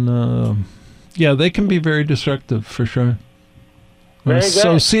 And they can be very destructive for sure. Very good.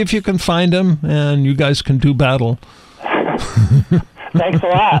 So see if you can find them, and you guys can do battle. Thanks a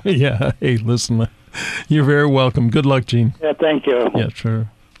lot. Yeah. Hey, listen, you're very welcome. Good luck, Gene. Yeah, thank you. Yeah, sure.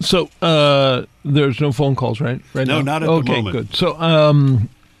 So there's no phone calls, right? No, now? not at the moment. Okay, good. So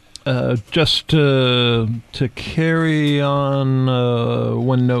just to carry on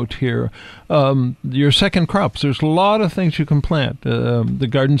one note here, your second crops, there's a lot of things you can plant. The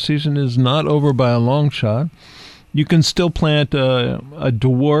garden season is not over by a long shot. You can still plant a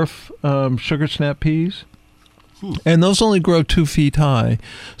dwarf sugar snap peas. And those only grow 2 feet high,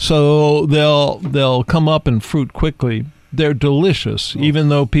 so they'll come up and fruit quickly. They're delicious, even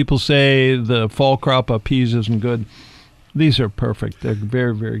though people say the fall crop of peas isn't good. These are perfect. They're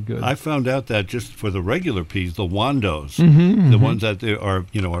very, very good. I found out that just for the regular peas, the wandos, the ones that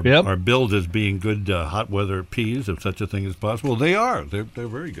are billed as being good hot weather peas, if such a thing is possible, they are. They're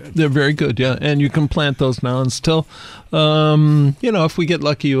very good. They're very good, yeah. And you can plant those now and still, if we get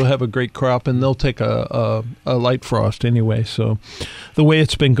lucky, you'll have a great crop, and they'll take a light frost anyway. So the way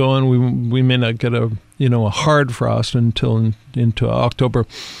it's been going, we may not get a hard frost until into October.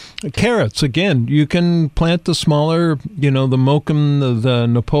 Carrots, again, you can plant the smaller, the Mokum, the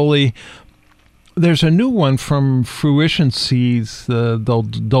Napoli. There's a new one from Fruition Seeds, the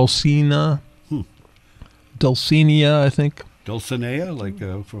Dulcinea, I think. Dulcinea, like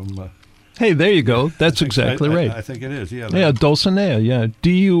from... Hey, there you go. That's exactly right. I think it is, yeah. Yeah, Dulcinea, yeah.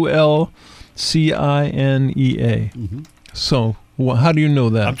 Dulcinea. So, how do you know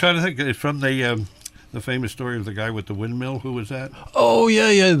that? I'm trying to think. It's from the the famous story of the guy with the windmill? Who was that? Oh,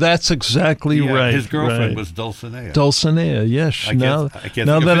 yeah, that's exactly right. His girlfriend was Dulcinea. Dulcinea, yes. Now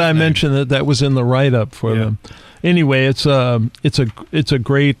that I mentioned that was in the write-up for them. Anyway, it's a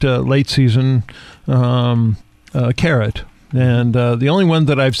great late season carrot. And the only one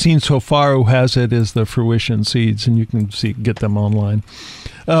that I've seen so far who has it is the Fruition Seeds, and you can get them online.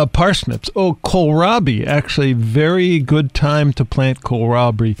 Parsnips. Oh, kohlrabi. Actually, very good time to plant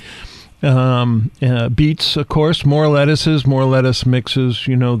kohlrabi. Beets, of course. More lettuces, more lettuce mixes.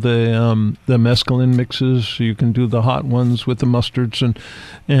 You know, the mescaline mixes. You can do the hot ones with the mustards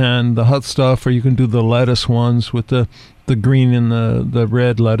and the hot stuff, or you can do the lettuce ones with the green and the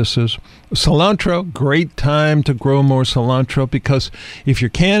red lettuces. Cilantro, great time to grow more cilantro, because if you're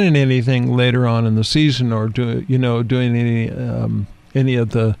canning anything later on in the season, or doing any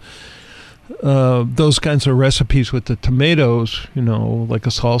of the those kinds of recipes with the tomatoes, like a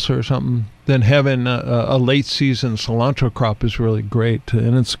salsa or something, then having a late season cilantro crop is really great,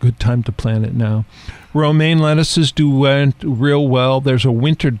 and it's a good time to plant it now. Romaine lettuces do real well. There's a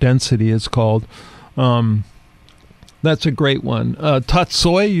winter density, it's called. That's a great one.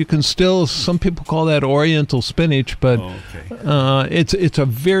 Tatsoi, you can still, some people call that oriental spinach, but it's a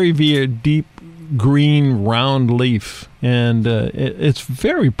very, very deep green round leaf, and it's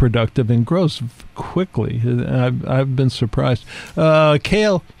very productive and grows quickly. I've been surprised.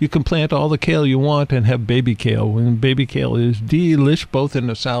 Kale, you can plant all the kale you want and have baby kale, and baby kale is delish both in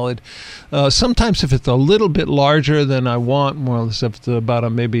a salad. Sometimes if it's a little bit larger than I want, more or less if it's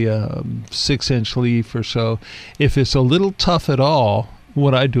about maybe a 6-inch leaf or so, if it's a little tough at all,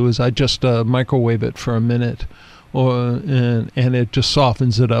 what I do is I just microwave it for a minute, and it just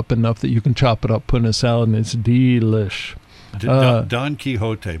softens it up enough that you can chop it up, put in a salad, and it's delish. Don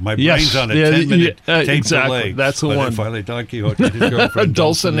Quixote. My brain's on a 10-minute tape exactly. delay. That's the one. Finally, Don Quixote, his girlfriend,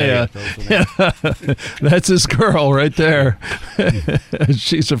 Dulcinea. That's his girl right there.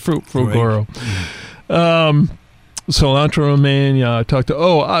 She's a fruitful girl. Cilantro, romaine, I talked to,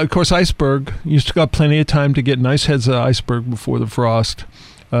 of course, iceberg. You still got plenty of time to get nice heads of iceberg before the frost.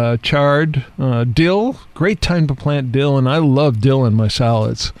 Chard, dill, great time to plant dill, and I love dill in my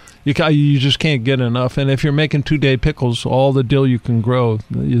salads. You just can't get enough, and if you're making 2-day pickles, all the dill you can grow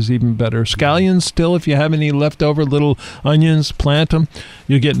is even better. Scallions still, if you have any leftover little onions, plant them.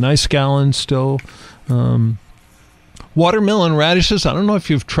 You get nice scallions still. Watermelon radishes, I don't know if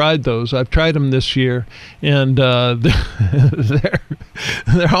you've tried those. I've tried them this year, and they're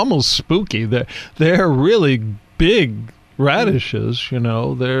almost spooky. They're really big radishes,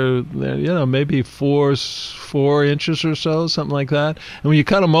 they're maybe 4 inches or so, something like that. And when you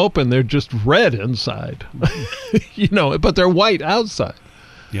cut them open, they're just red inside, but they're white outside.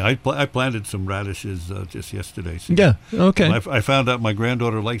 Yeah, I planted some radishes just yesterday. So yeah, okay. I found out my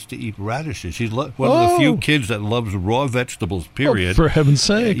granddaughter likes to eat radishes. She's one of the few kids that loves raw vegetables, period. For heaven's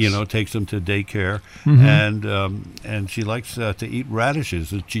sakes. Takes them to daycare, and she likes to eat radishes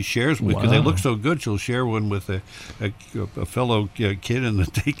that she shares with, because they look so good. She'll share one with a fellow kid in the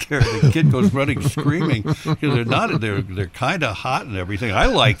daycare. The kid goes running screaming, because they're kind of hot and everything. I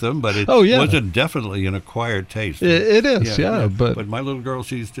like them, but it wasn't definitely an acquired taste. It is, but my little girl,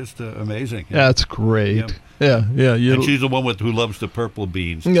 she's just amazing. That's great. Yeah. And she's the one who loves the purple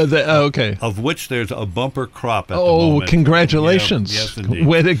beans. Yeah, okay. Of which there's a bumper crop at the moment. Oh, congratulations. Yes, indeed.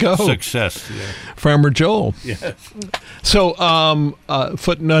 Way to go. Success. Yeah. Farmer Joel. Yes. So,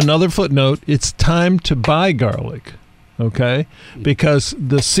 another footnote, it's time to buy garlic. Okay, because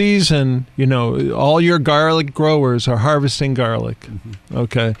the season, all your garlic growers are harvesting garlic.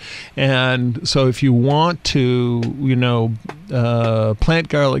 Okay, and so if you want to, plant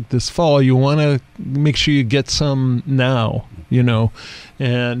garlic this fall, you want to make sure you get some now.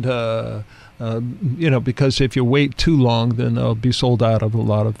 And because if you wait too long, then they'll be sold out of a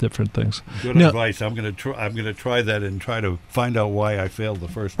lot of different things. Good advice. I'm going to try that and try to find out why I failed the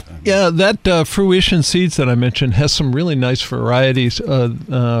first time. Yeah, that Fruition Seeds that I mentioned has some really nice varieties.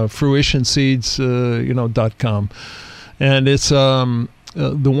 FruitionSeeds.com, and it's the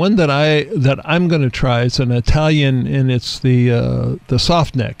one that I'm going to try. It's an Italian, and it's the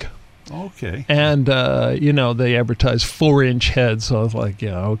soft neck. Okay. And they advertise 4-inch heads, so I was like,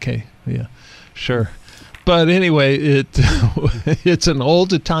 sure. But anyway, it's an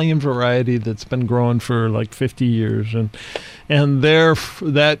old Italian variety that's been growing for like 50 years, and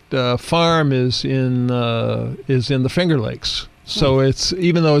that farm is in the Finger Lakes. So it's,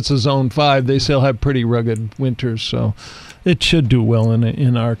 even though it's a Zone 5, they still have pretty rugged winters. So it should do well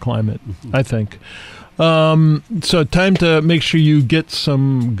in our climate, I think. So time to make sure you get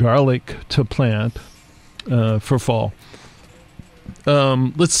some garlic to plant for fall.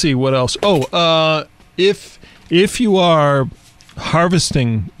 Let's see what else. if you are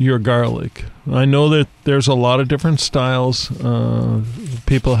harvesting your garlic, I know that there's a lot of different styles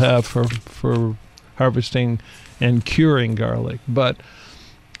people have for harvesting and curing garlic, but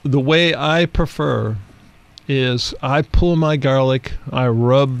the way I prefer is I pull my garlic, I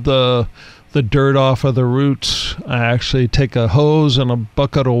rub the dirt off of the roots. I actually take a hose and a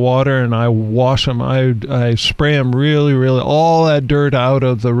bucket of water and I wash them. I spray them really, really, all that dirt out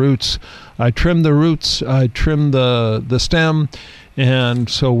of the roots. I trim the roots, I trim the stem, and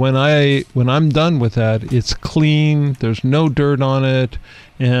so when I'm done with that, it's clean, there's no dirt on it,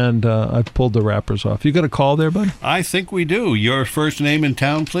 and I've pulled the wrappers off. You got a call there, bud? I think we do. Your first name in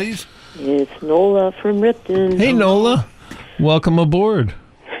town, please? It's Nola from Ripton. Hey, Nola. Welcome aboard.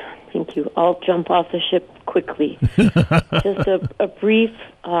 Thank you. I'll jump off the ship quickly. Just a brief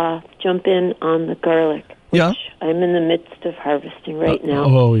jump in on the garlic, which I'm in the midst of harvesting right now.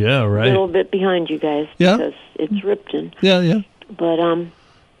 Oh, yeah, right. A little bit behind you guys because it's Ripton. Yeah. But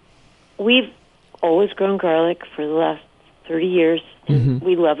we've always grown garlic for the last 30 years, and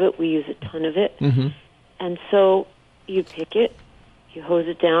we love it. We use a ton of it. And so you pick it, you hose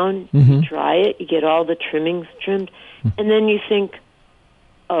it down, you dry it, you get all the trimmings trimmed, and then you think,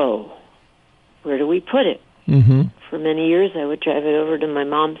 oh, where do we put it? For many years, I would drive it over to my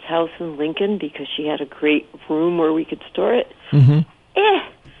mom's house in Lincoln because she had a great room where we could store it.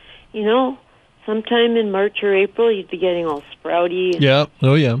 Sometime in March or April, you'd be getting all sprouty.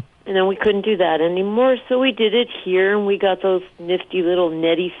 And then we couldn't do that anymore, so we did it here, and we got those nifty little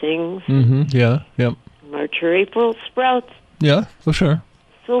netty things. March or April, sprouts. Yeah, for sure.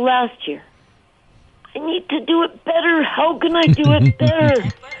 So last year, I need to do it better. How can I do it better?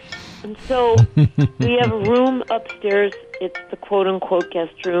 And so we have a room upstairs. It's the quote-unquote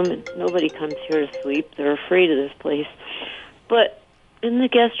guest room, and nobody comes here to sleep. They're afraid of this place. But in the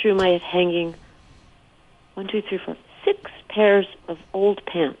guest room, I have hanging 6 pairs of old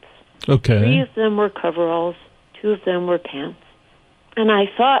pants. Okay. 3 of them were coveralls, 2 of them were pants. And I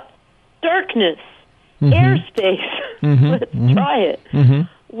thought, darkness, airspace, let's try it.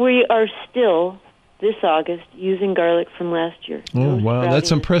 We are still, this August, using garlic from last year. Oh, wow,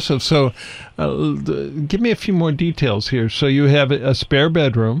 that's impressive. So give me a few more details here. So you have a spare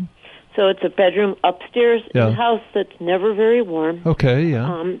bedroom. So it's a bedroom upstairs in a house that's never very warm. Okay,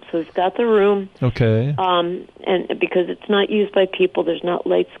 yeah. So it's got the room. Okay. And because it's not used by people, there's not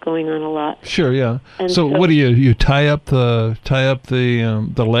lights going on a lot. Sure, yeah. And so what do you tie up the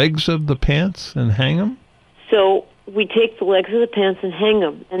legs of the pants and hang them? So we take the legs of the pants and hang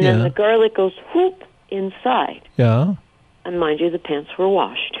them, and then the garlic goes whoop inside. Yeah. And mind you, the pants were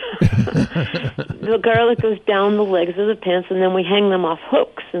washed. The garlic goes down the legs of the pants, and then we hang them off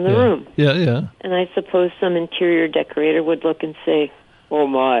hooks in the room. Yeah. And I suppose some interior decorator would look and say, oh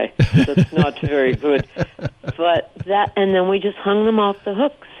my, that's not very good. But and then we just hung them off the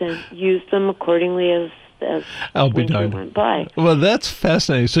hooks and used them accordingly as winter went by. Well, that's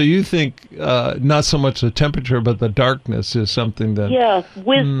fascinating. So you think not so much the temperature, but the darkness is something that... Yeah,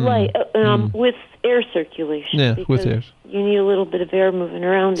 with light, with air circulation. Yeah, with air. You need a little bit of air moving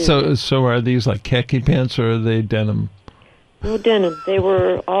around. So are these like khaki pants or are they denim? No denim. They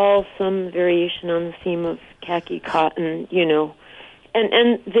were all some variation on the theme of khaki cotton,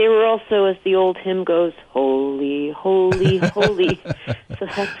 And they were also, as the old hymn goes, holy, holy, holy.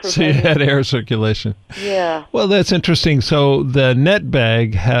 So you had air circulation. Yeah. Well, that's interesting. So the net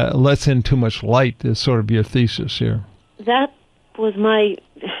bag lets in too much light is sort of your thesis here. That was my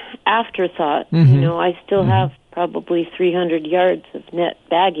afterthought. I still have probably 300 yards of net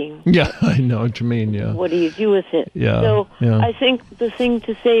bagging. Yeah, I know what you mean, yeah. What do you do with it? Yeah. So I think the thing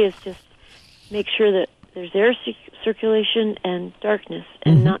to say is just make sure that there's air circulation and darkness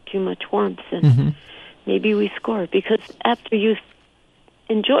and not too much warmth, and maybe we score, because after you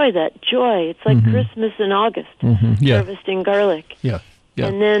enjoy that joy, it's like Christmas in August, harvesting garlic. Yeah.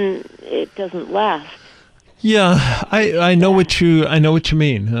 And then it doesn't last. Yeah, I know what you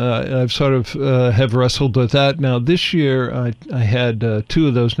mean. I've sort of have wrestled with that. Now this year I had 2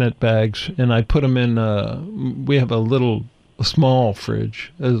 of those net bags, and I put them in. We have a small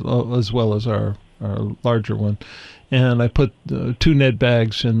fridge as well as our larger one, and I put 2 net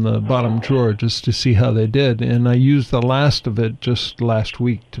bags in the bottom drawer just to see how they did, and I used the last of it just last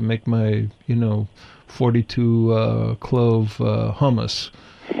week to make my 42 clove hummus.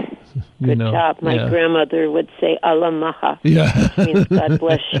 Good job. My grandmother would say Allah Maha. Yeah. Which means God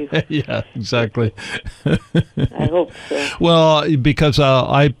bless you. Yeah, exactly. I hope so. Well, because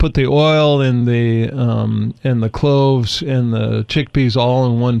I put the oil and the cloves and the chickpeas all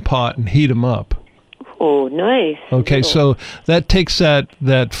in one pot and heat them up. Oh, nice. Okay, so that takes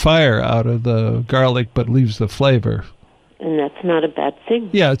that fire out of the garlic, but leaves the flavor. And that's not a bad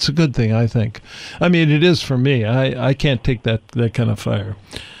thing. Yeah, it's a good thing, I think. I mean, it is for me. I can't take that kind of fire.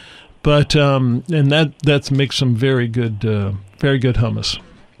 But and that makes some very good hummus.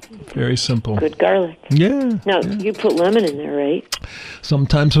 Very simple. Good garlic. Yeah. Now, you put lemon in there, right?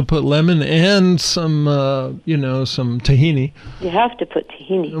 Sometimes I put lemon and some some tahini. You have to put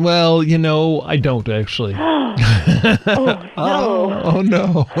tahini. Well, I don't actually. Oh, no. Oh,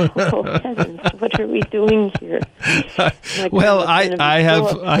 no. Oh, heavens. What are we doing here? Well, I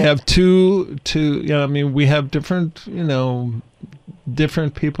have two, I mean, we have different,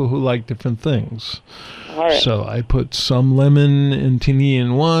 different people who like different things. All right. So I put some lemon and tahini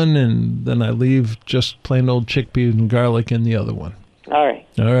in one, and then I leave just plain old chickpeas and garlic in the other one. All right.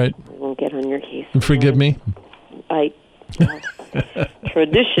 All right. I won't get on your case. And forgive me?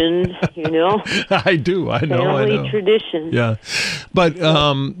 Tradition, I do. I know. Family tradition. Yeah, but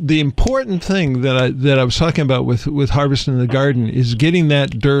the important thing that I was talking about with harvesting the garden is getting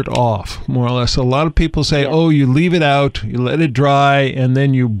that dirt off, more or less. A lot of people say, "Oh, you leave it out, you let it dry, and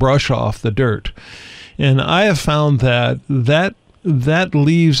then you brush off the dirt." And I have found that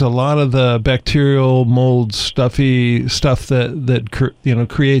leaves a lot of the bacterial, mold, stuffy stuff that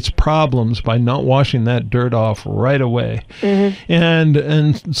creates problems by not washing that dirt off right away. Mm-hmm.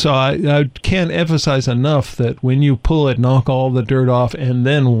 And so I can't emphasize enough that when you pull it, knock all the dirt off and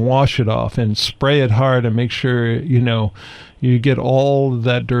then wash it off and spray it hard and make sure you get all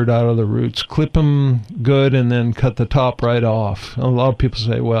that dirt out of the roots. Clip them good and then cut the top right off. A lot of people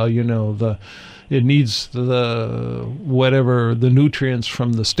say, well, it needs the nutrients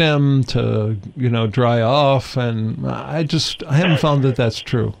from the stem to dry off, and I haven't found that that's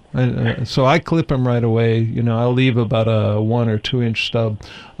true. So I clip them right away. I'll leave about a 1 or 2 inch stub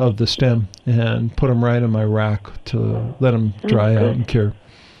of the stem and put them right in my rack to let them dry out and cure.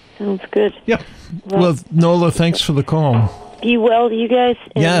 Sounds good. Yeah. Well, Nola, thanks for the call. Be well, you guys.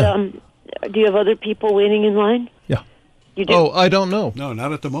 And, yeah. Do you have other people waiting in line? Yeah. You do? Oh, I don't know. No,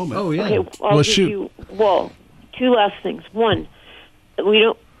 not at the moment. Oh, yeah. Okay, I'll give you, two last things. One, we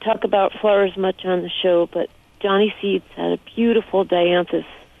don't talk about flowers much on the show, but Johnny Seeds had a beautiful dianthus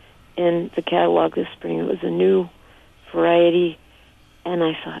in the catalog this spring. It was a new variety, and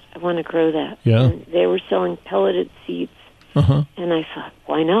I thought, I want to grow that. Yeah. And they were selling pelleted seeds, and I thought,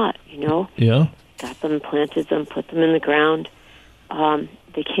 why not, Yeah. Got them, planted them, put them in the ground.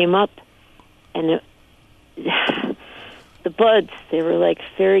 They came up, and the buds, they were like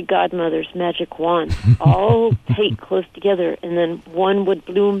fairy godmother's magic wand, all tight, close together, and then one would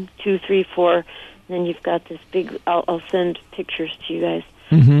bloom, 2, 3, 4, and then you've got this big, I'll send pictures to you guys.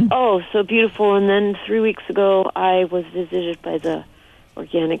 Mm-hmm. Oh, so beautiful. And then 3 weeks ago, I was visited by the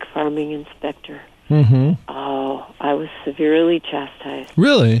organic farming inspector. Mm-hmm. Oh, I was severely chastised.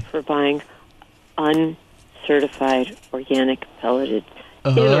 Really? For buying uncertified organic pelleted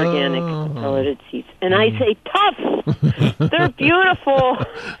inorganic pelleted seeds. And I say, tough! They're beautiful!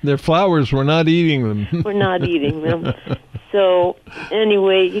 They're flowers. We're not eating them. We're not eating them. So,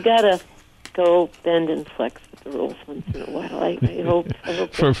 anyway, you got to go bend and flex with the rules once in a while. I hope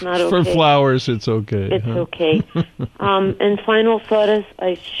it's not okay. For flowers, it's okay. It's okay. And final thought is,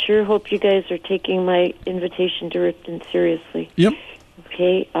 I sure hope you guys are taking my invitation to Ripton seriously. Yep.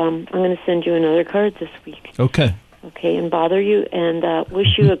 Okay, I'm going to send you another card this week. Okay. Okay, and bother you, and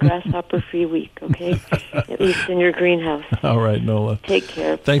wish you a grasshopper-free week, okay? At least in your greenhouse. All right, Nola. Take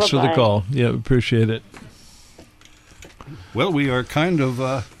care. Thanks Bye-bye. for the call. Yeah, appreciate it. Well, we are kind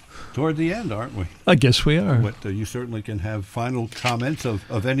of toward the end, aren't we? I guess we are. You certainly can have final comments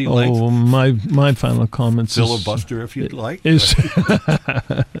of any length. Oh, my final comments filibuster, if you'd like. Is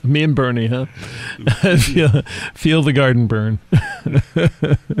me and Bernie, huh? feel the garden burn.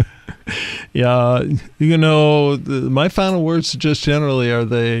 Yeah, my final words just generally are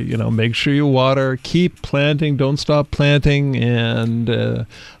make sure you water, keep planting, don't stop planting, and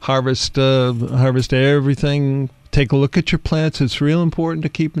harvest everything. Take a look at your plants. It's real important to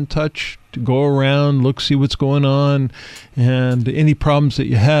keep in touch, to go around, look, see what's going on, and any problems that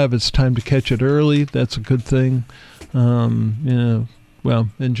you have, it's time to catch it early. That's a good thing. Well,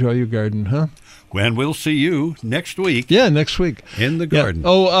 enjoy your garden, huh? And we'll see you next week. Yeah, next week. In the garden.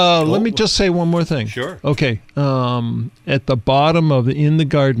 Yeah. Let me just say one more thing. Sure. Okay. At the bottom of In the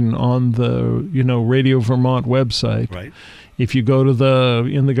Garden on the, Radio Vermont website, right. If you go to the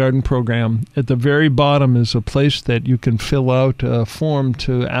In the Garden program, at the very bottom is a place that you can fill out a form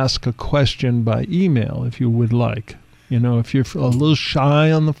to ask a question by email if you would like. If you're a little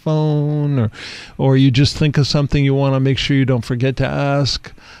shy on the phone or you just think of something you want to make sure you don't forget to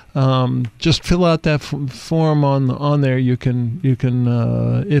ask, just fill out that form on there. You can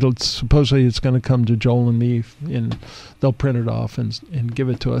it'll supposedly it's going to come to Joel and me, and they'll print it off and give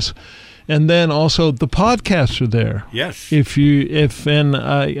it to us. And then also the podcasts are there. Yes. And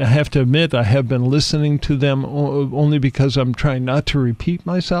I have to admit, I have been listening to them only because I'm trying not to repeat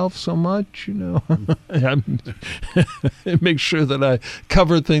myself so much, make sure that I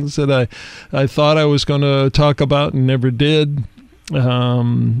cover things that I thought I was going to talk about and never did. I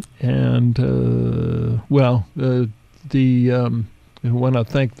want to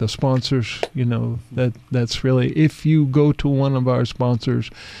thank the sponsors. That's really, if you go to one of our sponsors,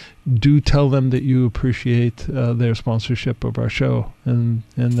 do tell them that you appreciate their sponsorship of our show, and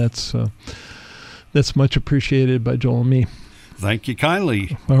that's much appreciated by Joel and me. Thank you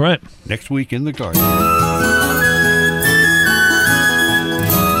kindly. All right. Next week in the garden.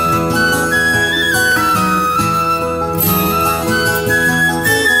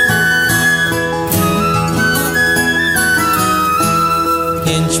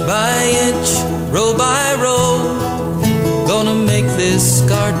 Inch by inch, row by row, gonna make this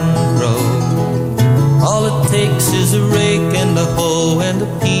garden grow. All it takes is a rake and a hoe and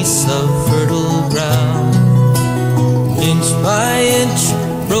a piece of fertile ground. Inch by inch,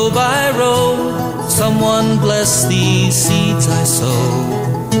 row by row, someone bless these seeds I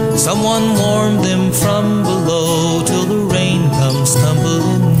sow. Someone warm them from below till the rain comes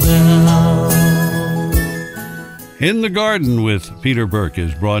tumbling down. In the Garden with Peter Burke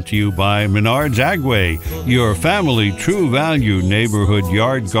is brought to you by Menard's Agway, your family true value neighborhood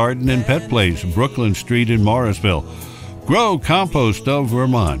yard, garden, and pet place, Brooklyn Street in Morrisville. Grow Compost of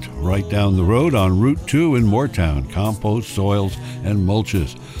Vermont, right down the road on Route 2 in Moortown. Compost, soils, and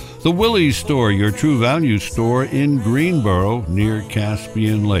mulches. The Willie's Store, your true value store in Greenboro near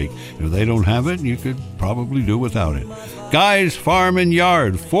Caspian Lake. If they don't have it, you could probably do without it. Guy's Farm and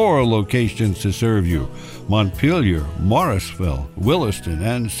Yard, 4 locations to serve you. Montpelier, Morrisville, Williston,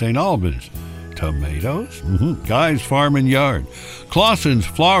 and St. Albans. Tomatoes? Guy's Farm and Yard. Clausen's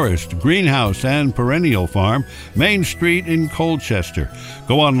Florist, Greenhouse, and Perennial Farm, Main Street in Colchester.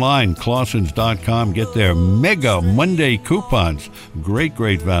 Go online, clausens.com. Get their Mega Monday coupons. Great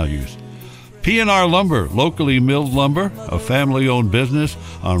values. P&R Lumber, locally milled lumber, a family-owned business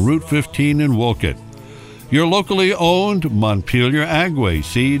on Route 15 in Wolcott. Your locally owned Montpelier Agway,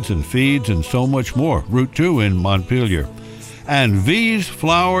 seeds and feeds and so much more. Route 2 in Montpelier. And V's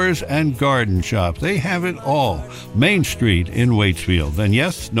Flowers and Garden Shop. They have it all. Main Street in Waitsfield. And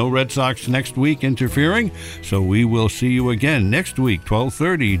yes, no Red Sox next week interfering, so we will see you again next week,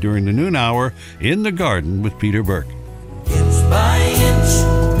 12:30 during the noon hour in the Garden with Peter Burke. Inch by inch,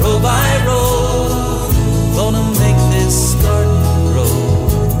 row by row, gonna make this garden